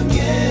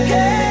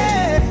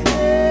again.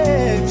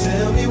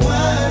 Tell me,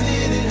 why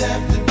did it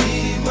have to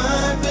be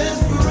my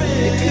best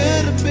friend? It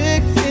could have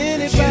picked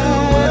anybody. You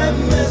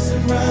I'm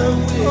messing around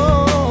with.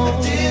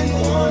 I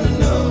didn't wanna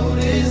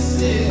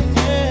notice it.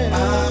 I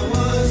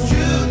was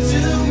true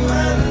to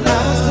my love.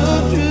 I was so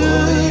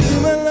true to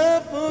my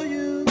love for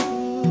you.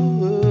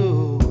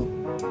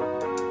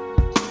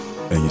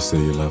 And you say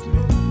you love me.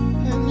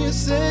 And you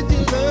said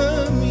you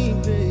love me,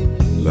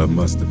 baby. Love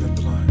must have been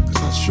blind,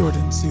 cause I sure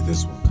didn't see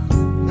this one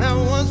coming. I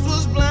once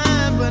was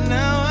blind, but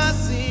now I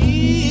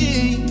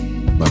see.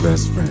 My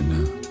best friend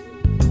now.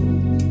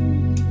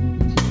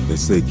 They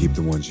say keep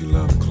the ones you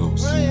love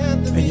close,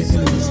 and your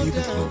enemies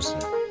even closer.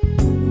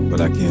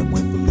 But I can't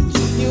win for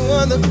losing, You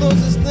are the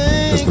closest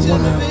thing. cause the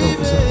one I thought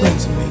was a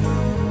friend to me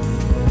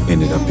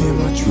ended up being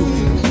my true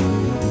enemy.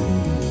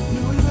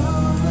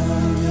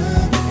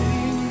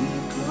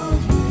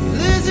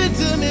 Listen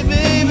to me,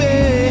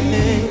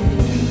 baby.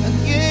 I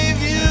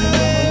gave you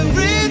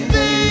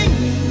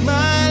everything,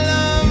 my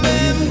love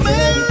and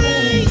my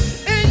ring,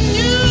 and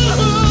you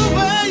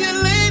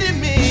violated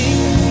me.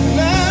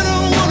 And I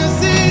don't wanna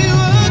see you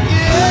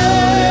again.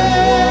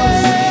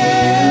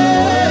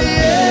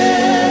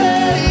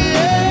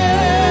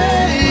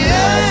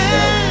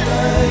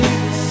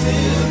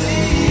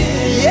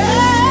 Yeah.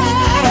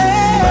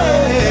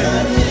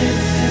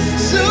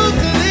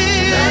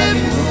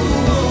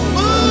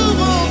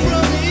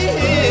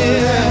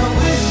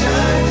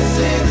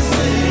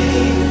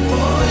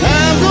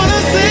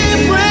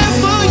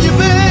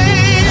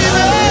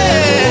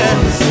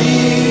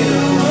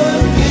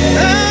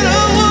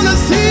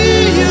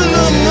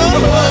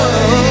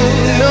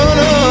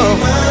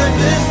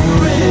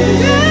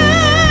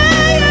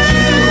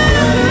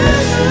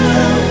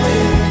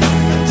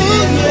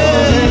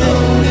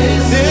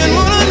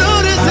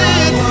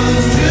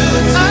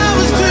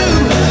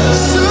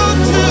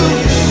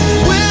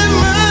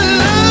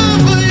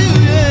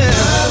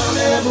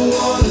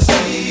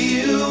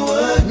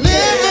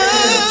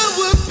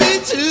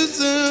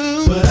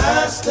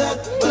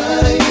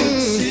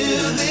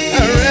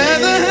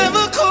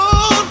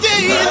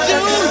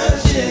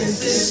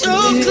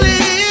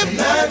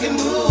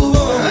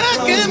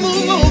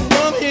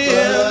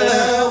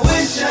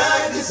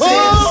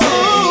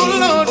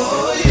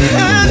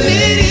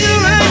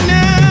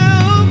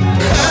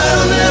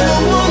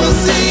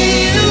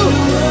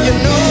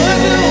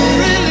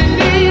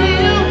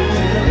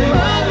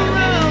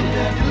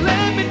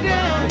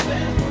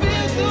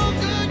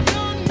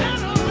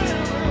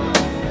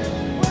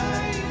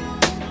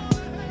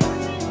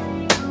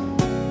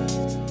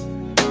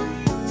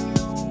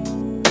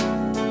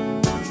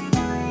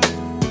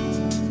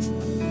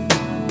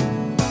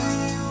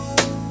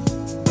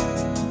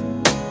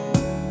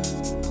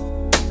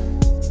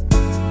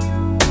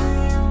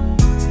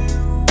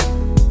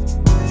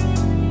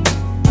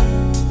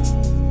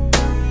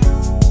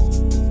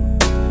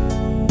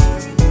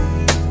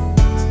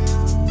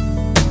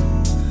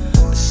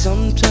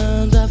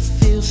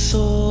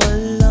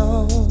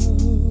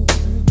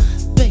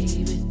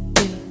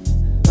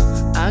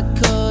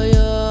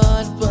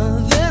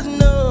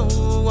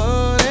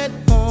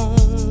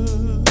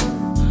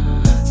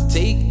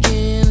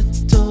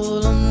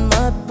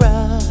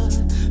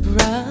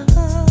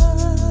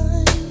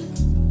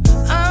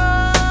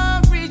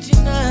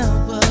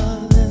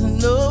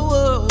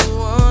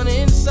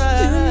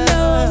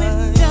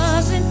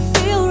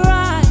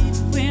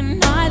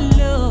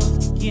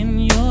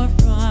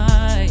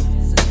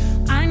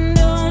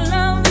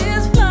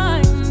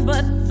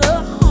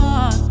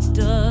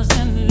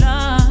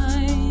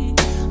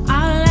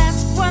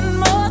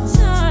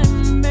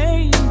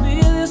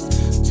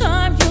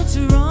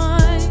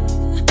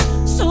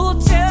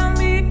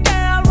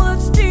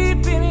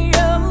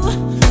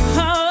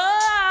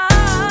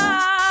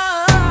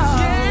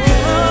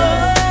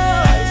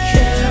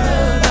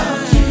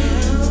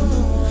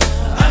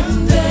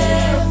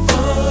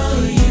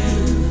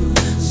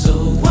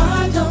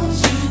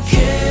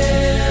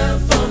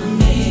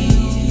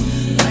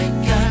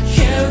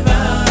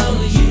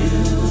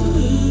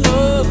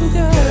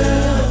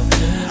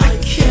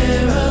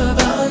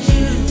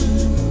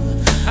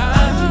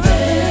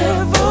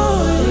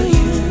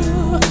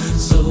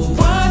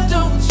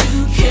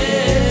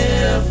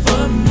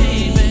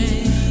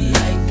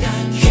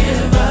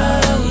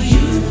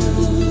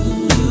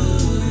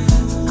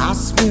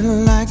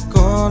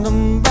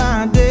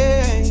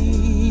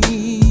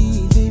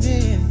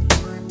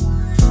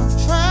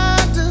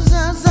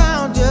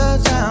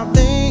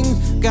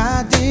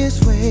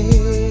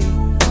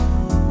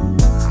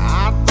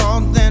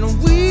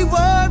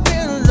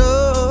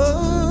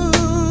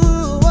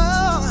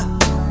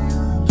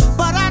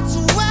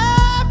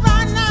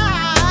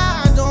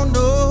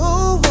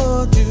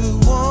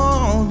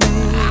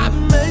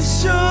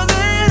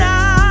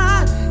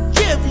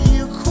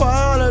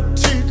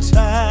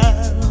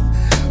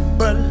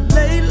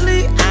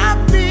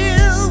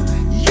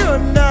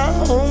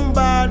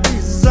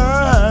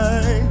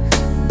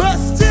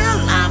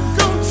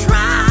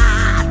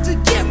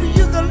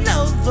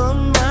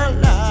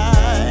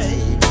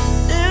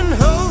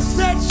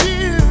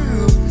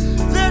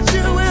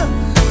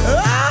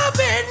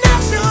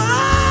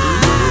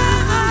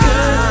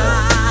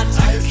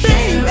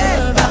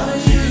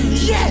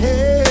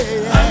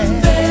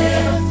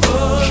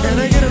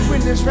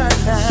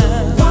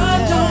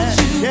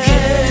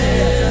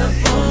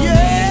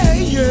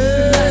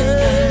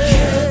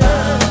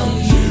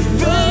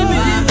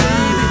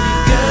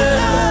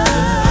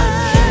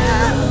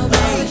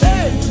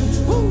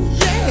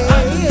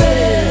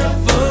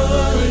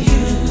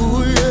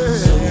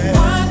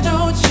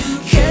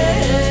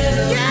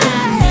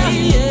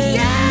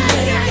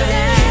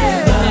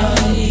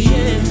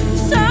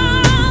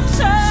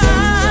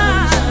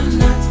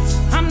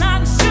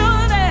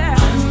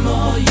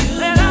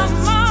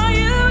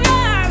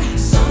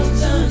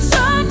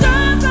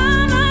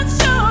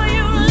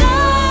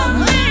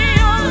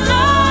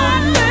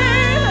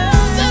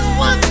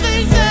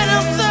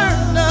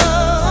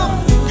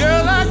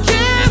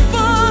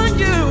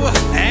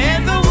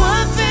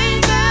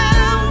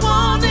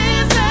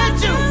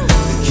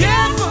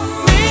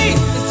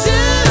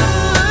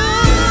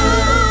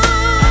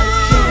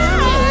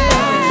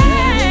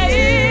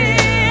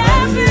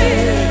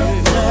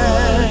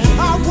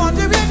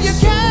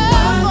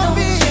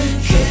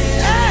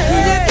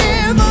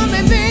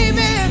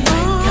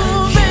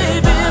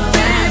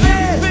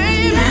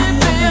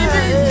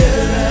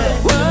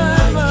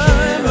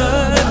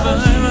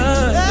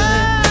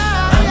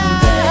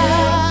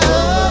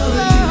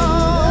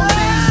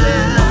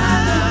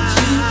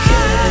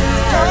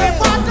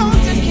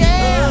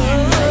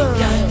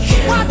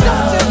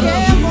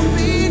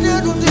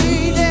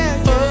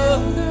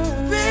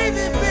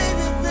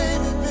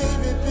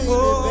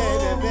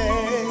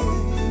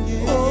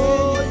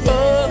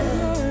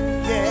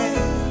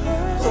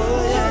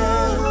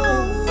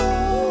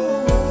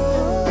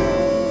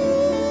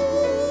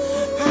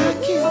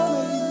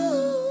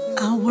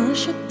 I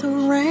worship the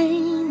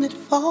rain that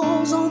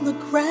falls on the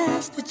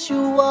grass that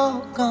you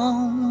walk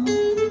on,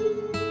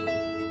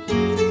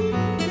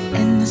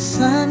 and the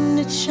sun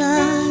that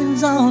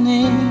shines on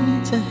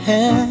it to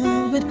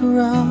help it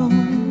grow.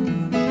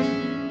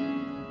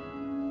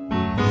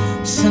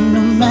 So no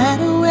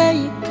matter where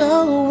you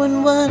go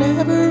and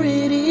whatever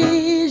it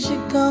is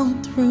you're going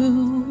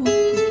through,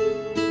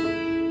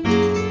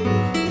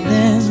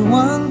 there's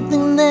one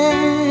thing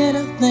that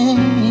I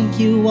think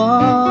you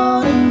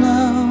ought to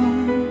know.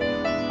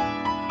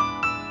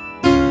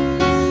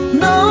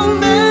 No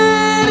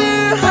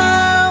matter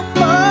how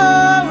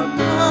far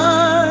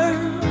apart,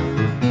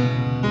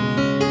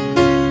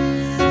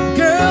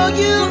 girl,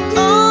 you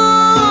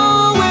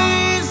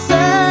always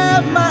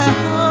have my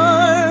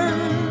heart.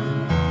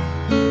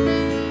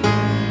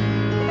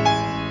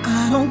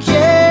 I don't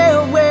care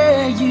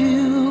where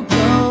you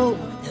go,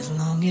 as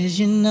long as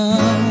you know.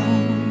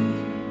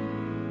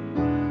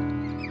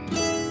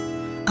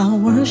 I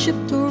worship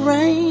the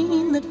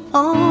rain that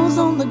falls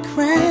on the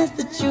grass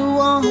that you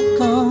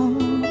walk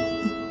on,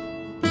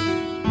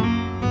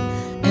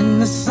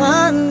 and the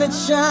sun that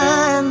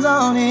shines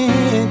on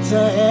it to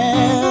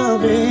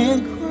help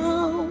it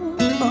grow.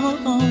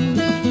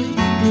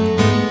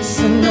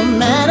 So no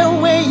matter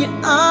where you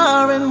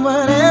are and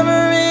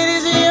whatever it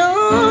is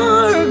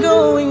you're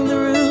going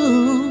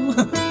through,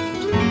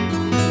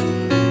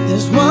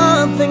 there's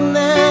one thing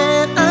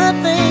that I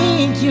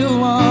think you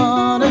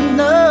ought to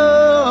know.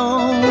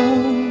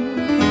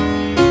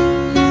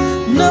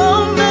 No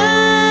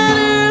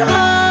matter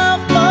how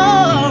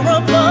far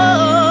apart,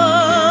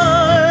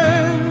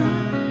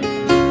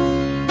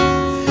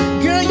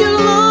 girl,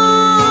 you'll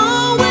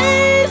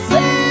always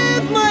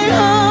have my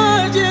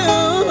heart.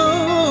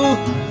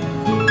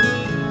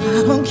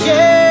 I don't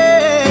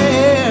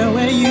care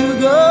where you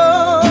go,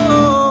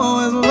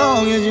 as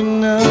long as you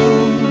know.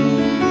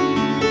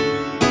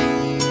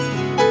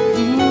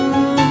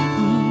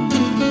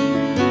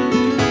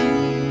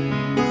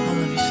 I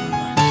love you so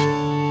much.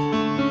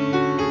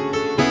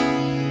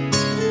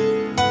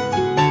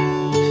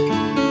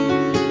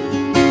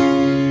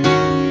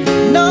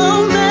 No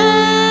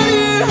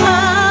matter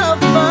how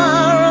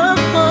far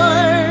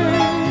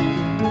apart,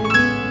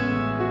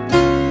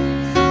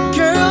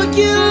 girl,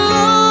 you'll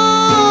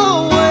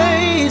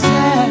always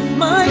have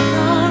my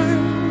heart.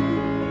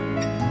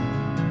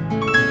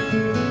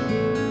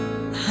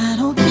 I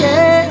don't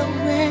care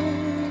where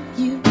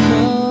you go,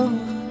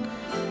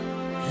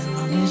 as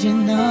long as you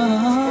know.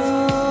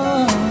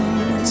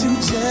 To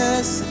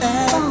just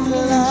act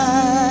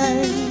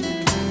like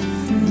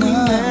we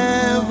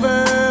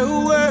never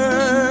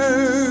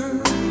were,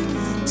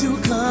 to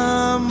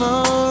come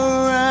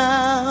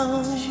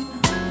around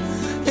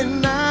and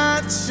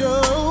not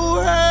show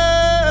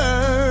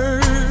her.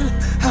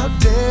 How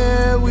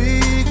dare we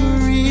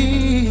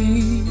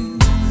grieve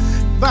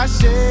by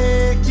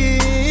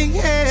shaking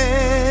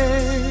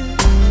hands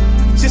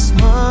just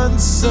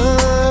months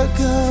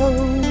ago?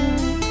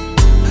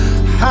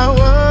 How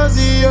was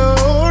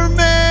your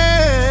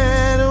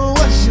man?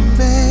 Was your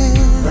man?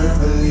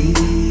 Verbally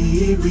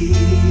we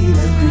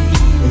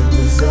agreed it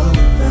was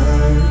over,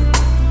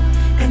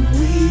 and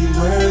we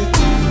were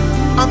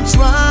through. I'm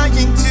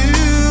trying to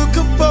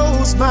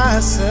compose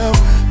myself,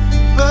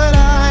 but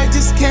I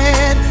just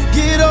can't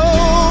get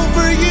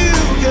over you,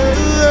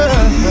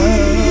 girl.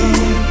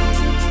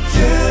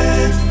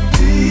 Can't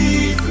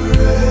be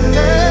friends.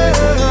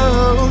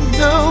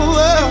 No, no,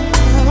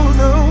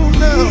 no,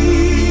 no.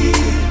 We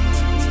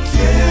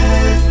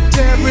can't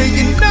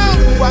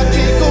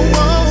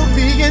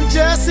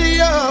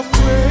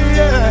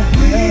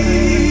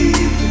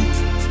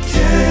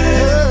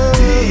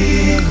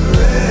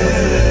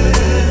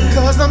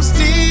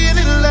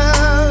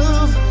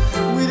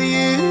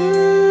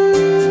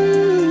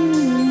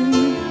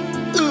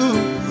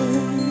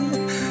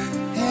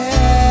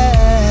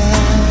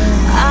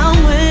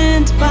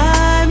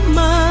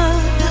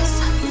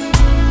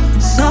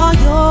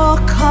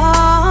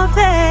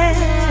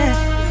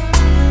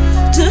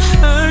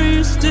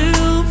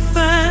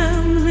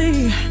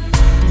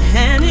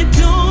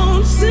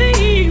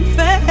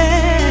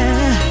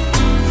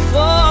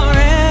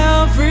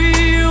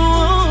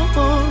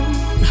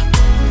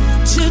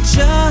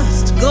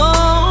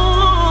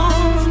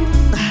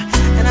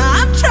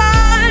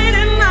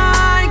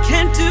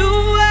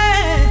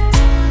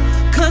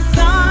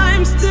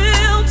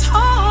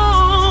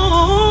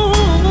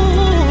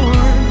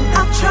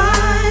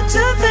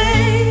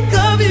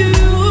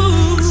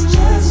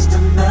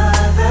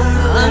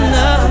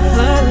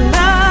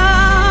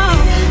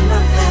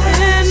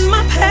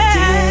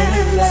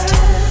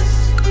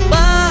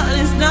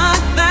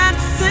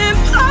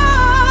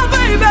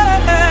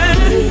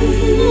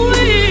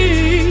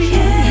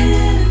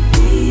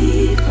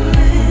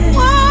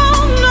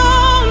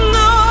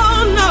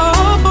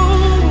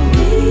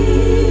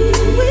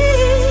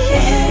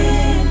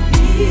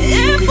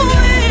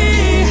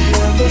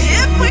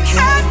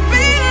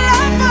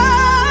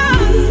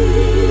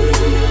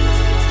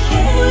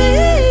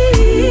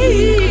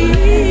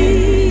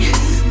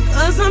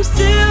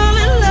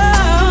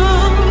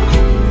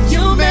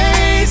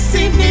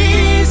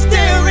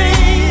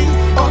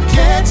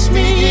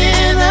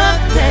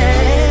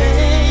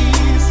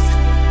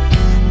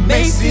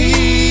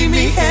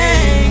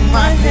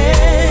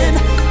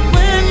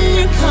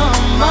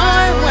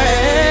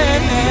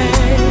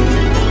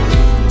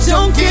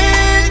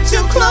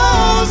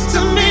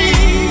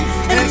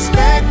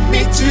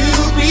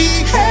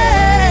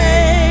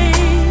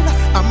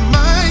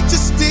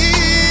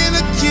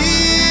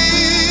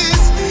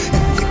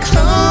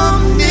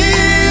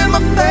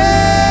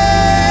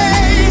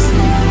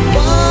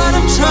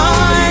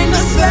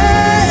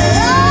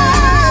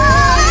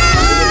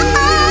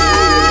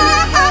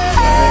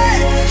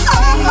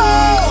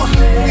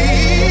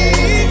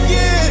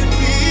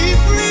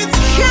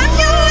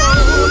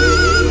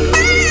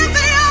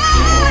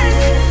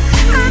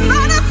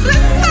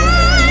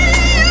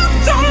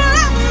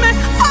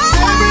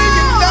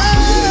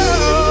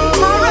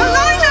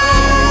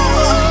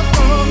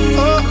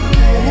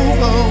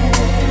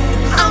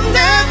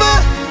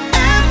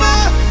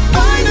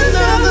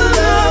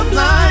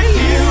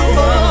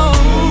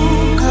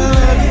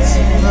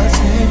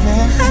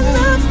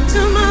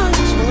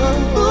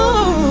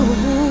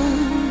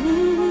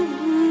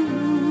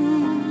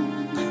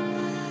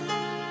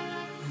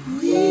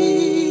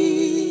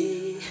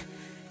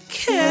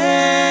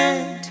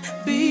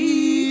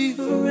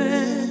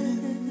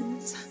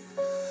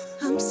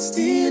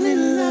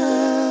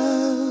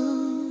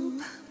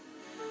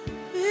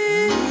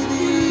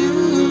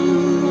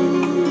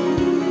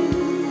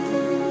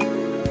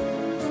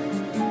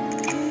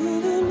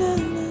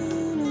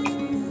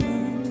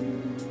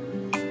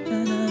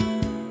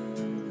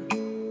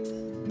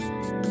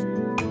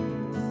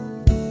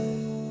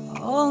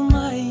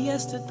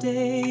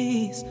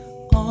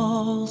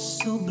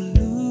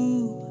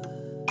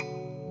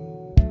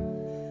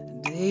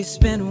always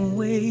been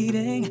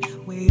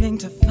waiting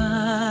to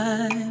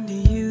find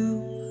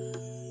you.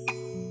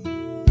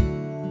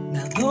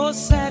 Now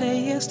those sad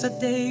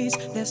yesterdays,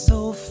 they're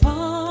so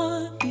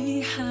far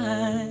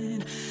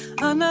behind.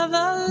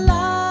 Another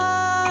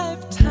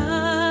lifetime.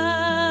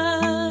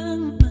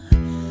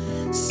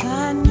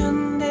 Sign your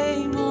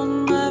name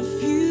on my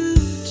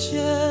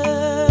future.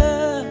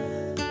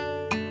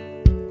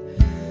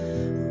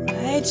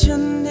 Write your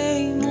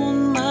name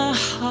on my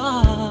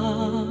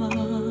heart.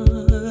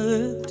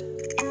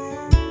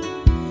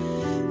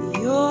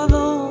 You're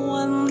the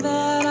one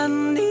that I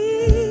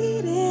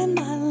need in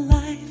my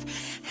life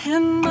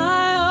and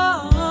my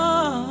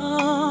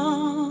arms.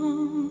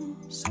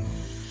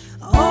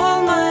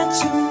 All my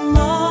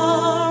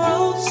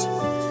tomorrows,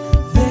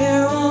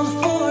 they're all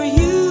for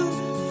you,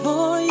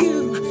 for you.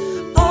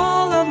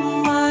 All of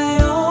my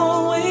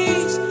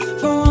always,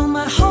 for all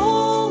my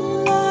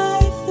whole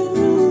life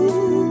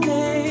through,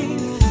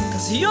 babe.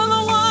 'Cause you're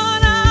the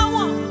one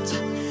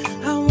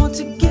I want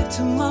to give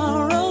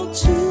tomorrow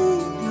to.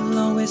 You'll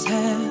always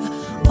have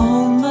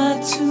all my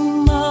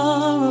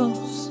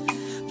tomorrows,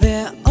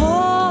 they're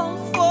all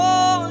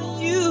for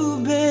you,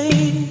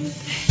 babe.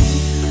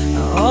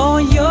 All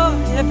your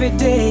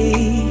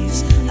everydays,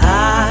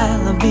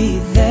 I'll be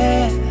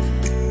there.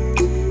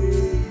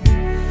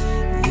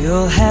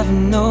 You'll have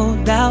no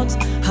doubt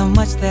how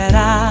much that I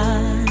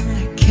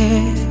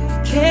care.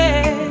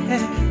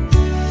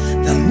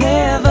 There'll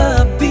never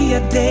be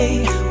a day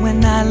when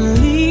I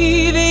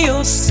leave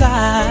your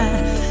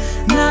side.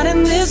 Not in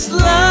this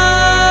lifetime.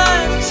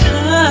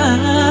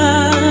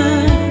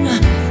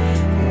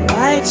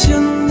 Write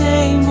your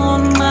name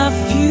on my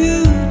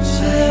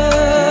future.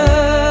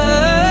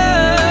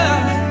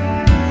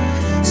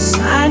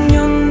 Sign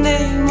your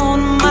name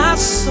on my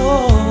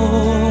soul.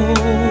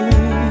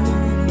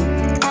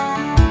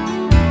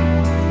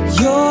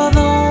 You're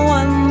the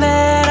one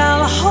that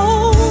I'll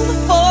hold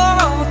for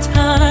all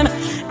time.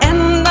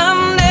 And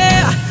I'm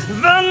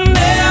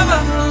never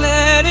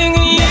letting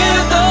you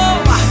go.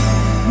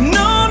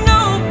 No, no,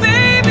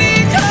 baby,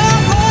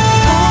 'cause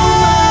all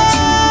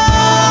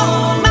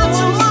my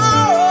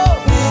tomorrow,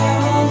 they're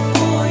all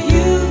for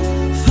you,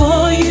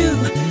 for you.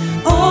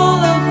 All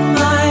of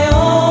my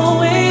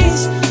always,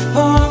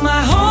 for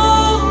my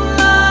whole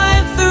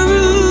life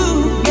through,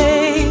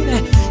 baby.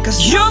 'Cause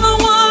you're the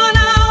one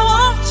I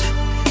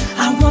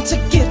want to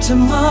give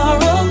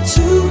tomorrow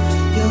to.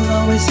 You'll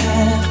always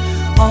have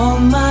all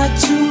my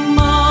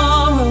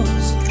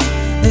tomorrows,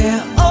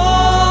 they're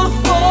all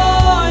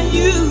for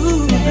you,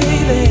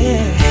 baby.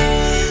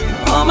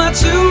 All my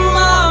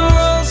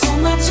tomorrows,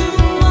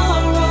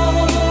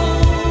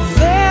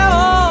 they're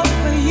all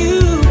for you,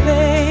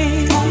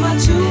 babe. All my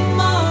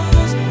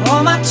tomorrows,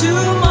 all my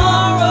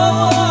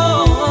tomorrows.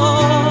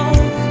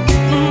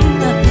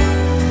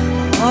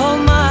 All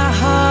my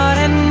heart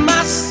and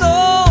my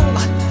soul,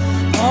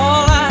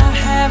 all I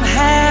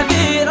have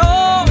it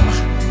all.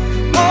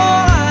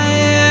 All I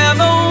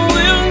ever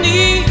will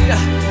need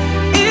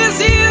is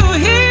you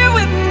here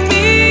with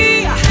me,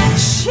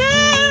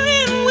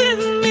 sharing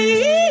with me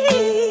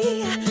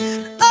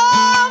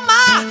all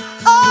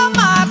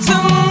my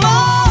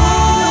tomorrows.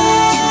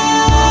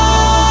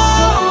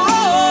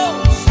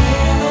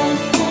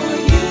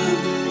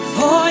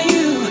 For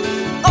you,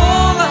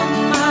 all of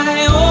my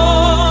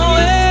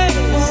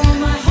always,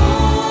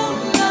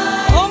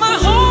 all my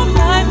whole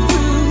life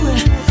through.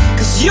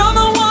 'Cause you're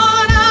the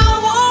one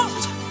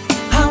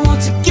I want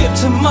to give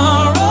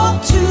tomorrow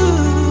to.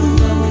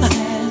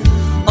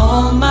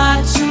 All my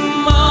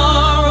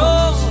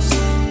tomorrows,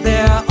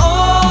 they're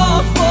all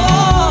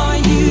for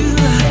you.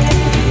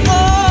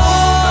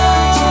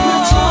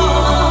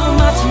 All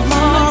my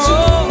tomorrows,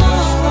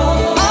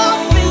 all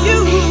for you,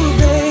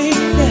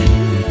 baby.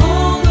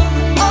 All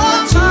my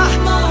future,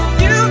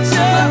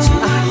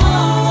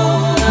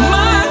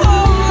 my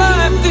whole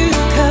life through.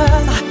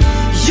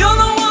 'Cause you're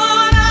the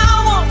one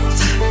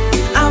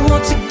I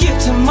want to give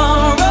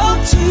tomorrow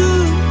to.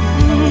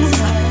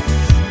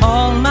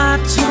 All my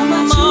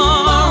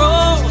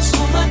tomorrows,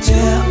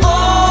 they're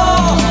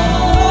all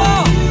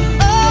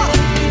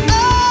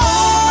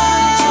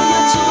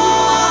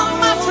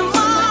my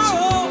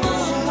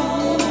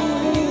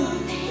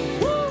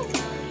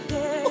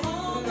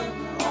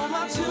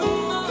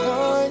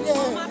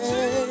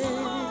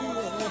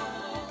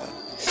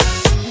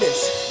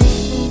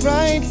Listen,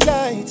 bright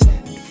lights,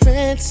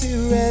 fancy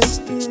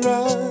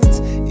restaurants,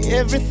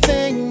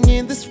 everything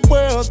in this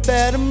world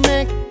that a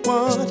man could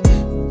want.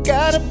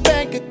 Got a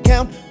bank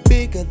account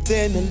bigger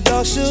than the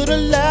law should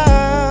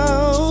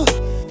allow.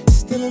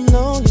 Still I'm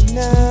lonely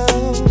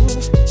now.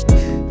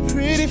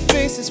 Pretty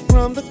faces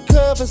from the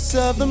covers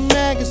of the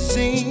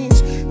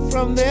magazines,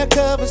 from their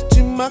covers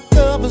to my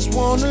covers,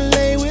 wanna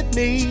lay with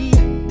me.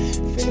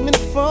 Fame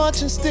and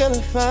fortune still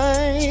I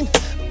find,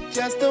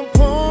 just a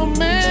poor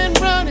man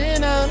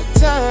running out of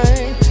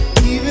time.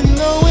 Even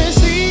though it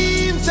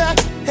seems I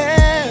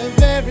have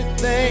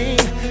everything,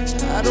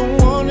 I don't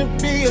wanna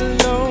be a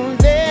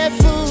lonely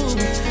fool.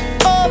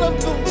 All of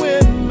the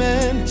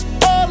women,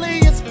 all of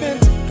your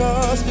expensive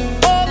cars,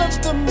 all of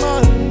the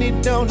money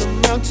don't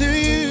don't amount to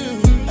you.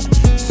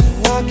 So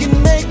I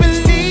can make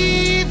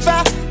believe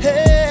I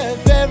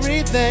have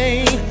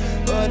everything,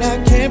 but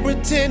I can't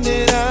pretend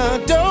that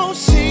I don't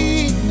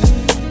see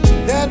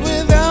that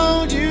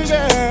without you,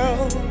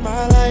 girl,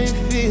 my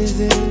life is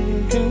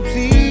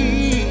incomplete.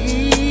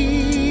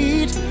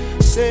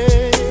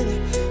 Said,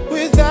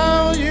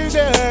 without you,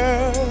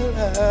 girl,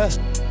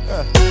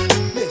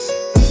 listen,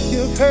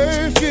 your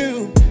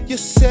perfume, your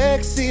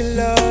sexy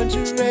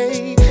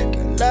lingerie,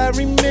 girl, I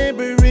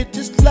remember it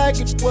just like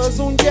it was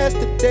on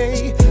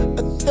yesterday.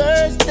 A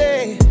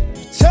Thursday,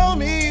 you told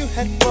me you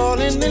had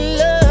fallen in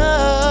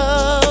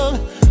love.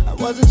 I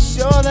wasn't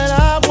sure that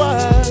I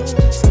was.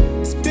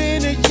 It's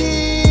been a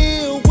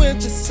year,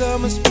 winter,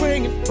 summer,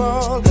 spring, and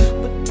fall,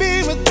 but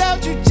being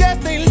without you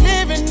just ain't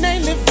living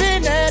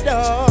at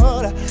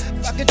all.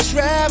 If I could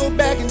travel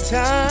back in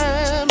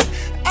time,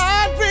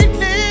 I'd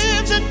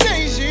relive the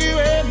days you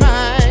were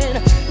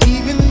mine.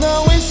 Even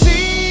though it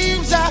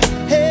seems I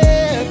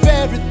have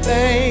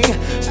everything,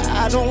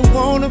 I don't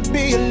wanna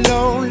be a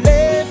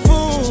lonely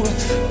fool.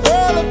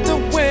 All of the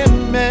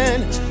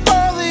women,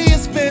 all the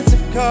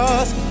expensive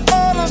cars,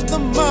 all of the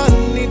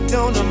money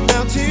don't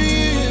amount to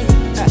you.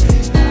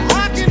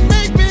 I can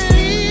make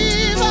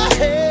believe I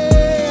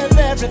have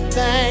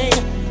everything,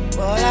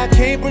 but I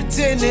can't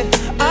pretend that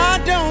I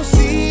don't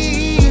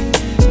see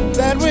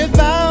that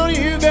without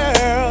you,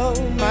 girl,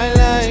 my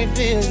life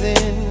is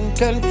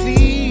incomplete.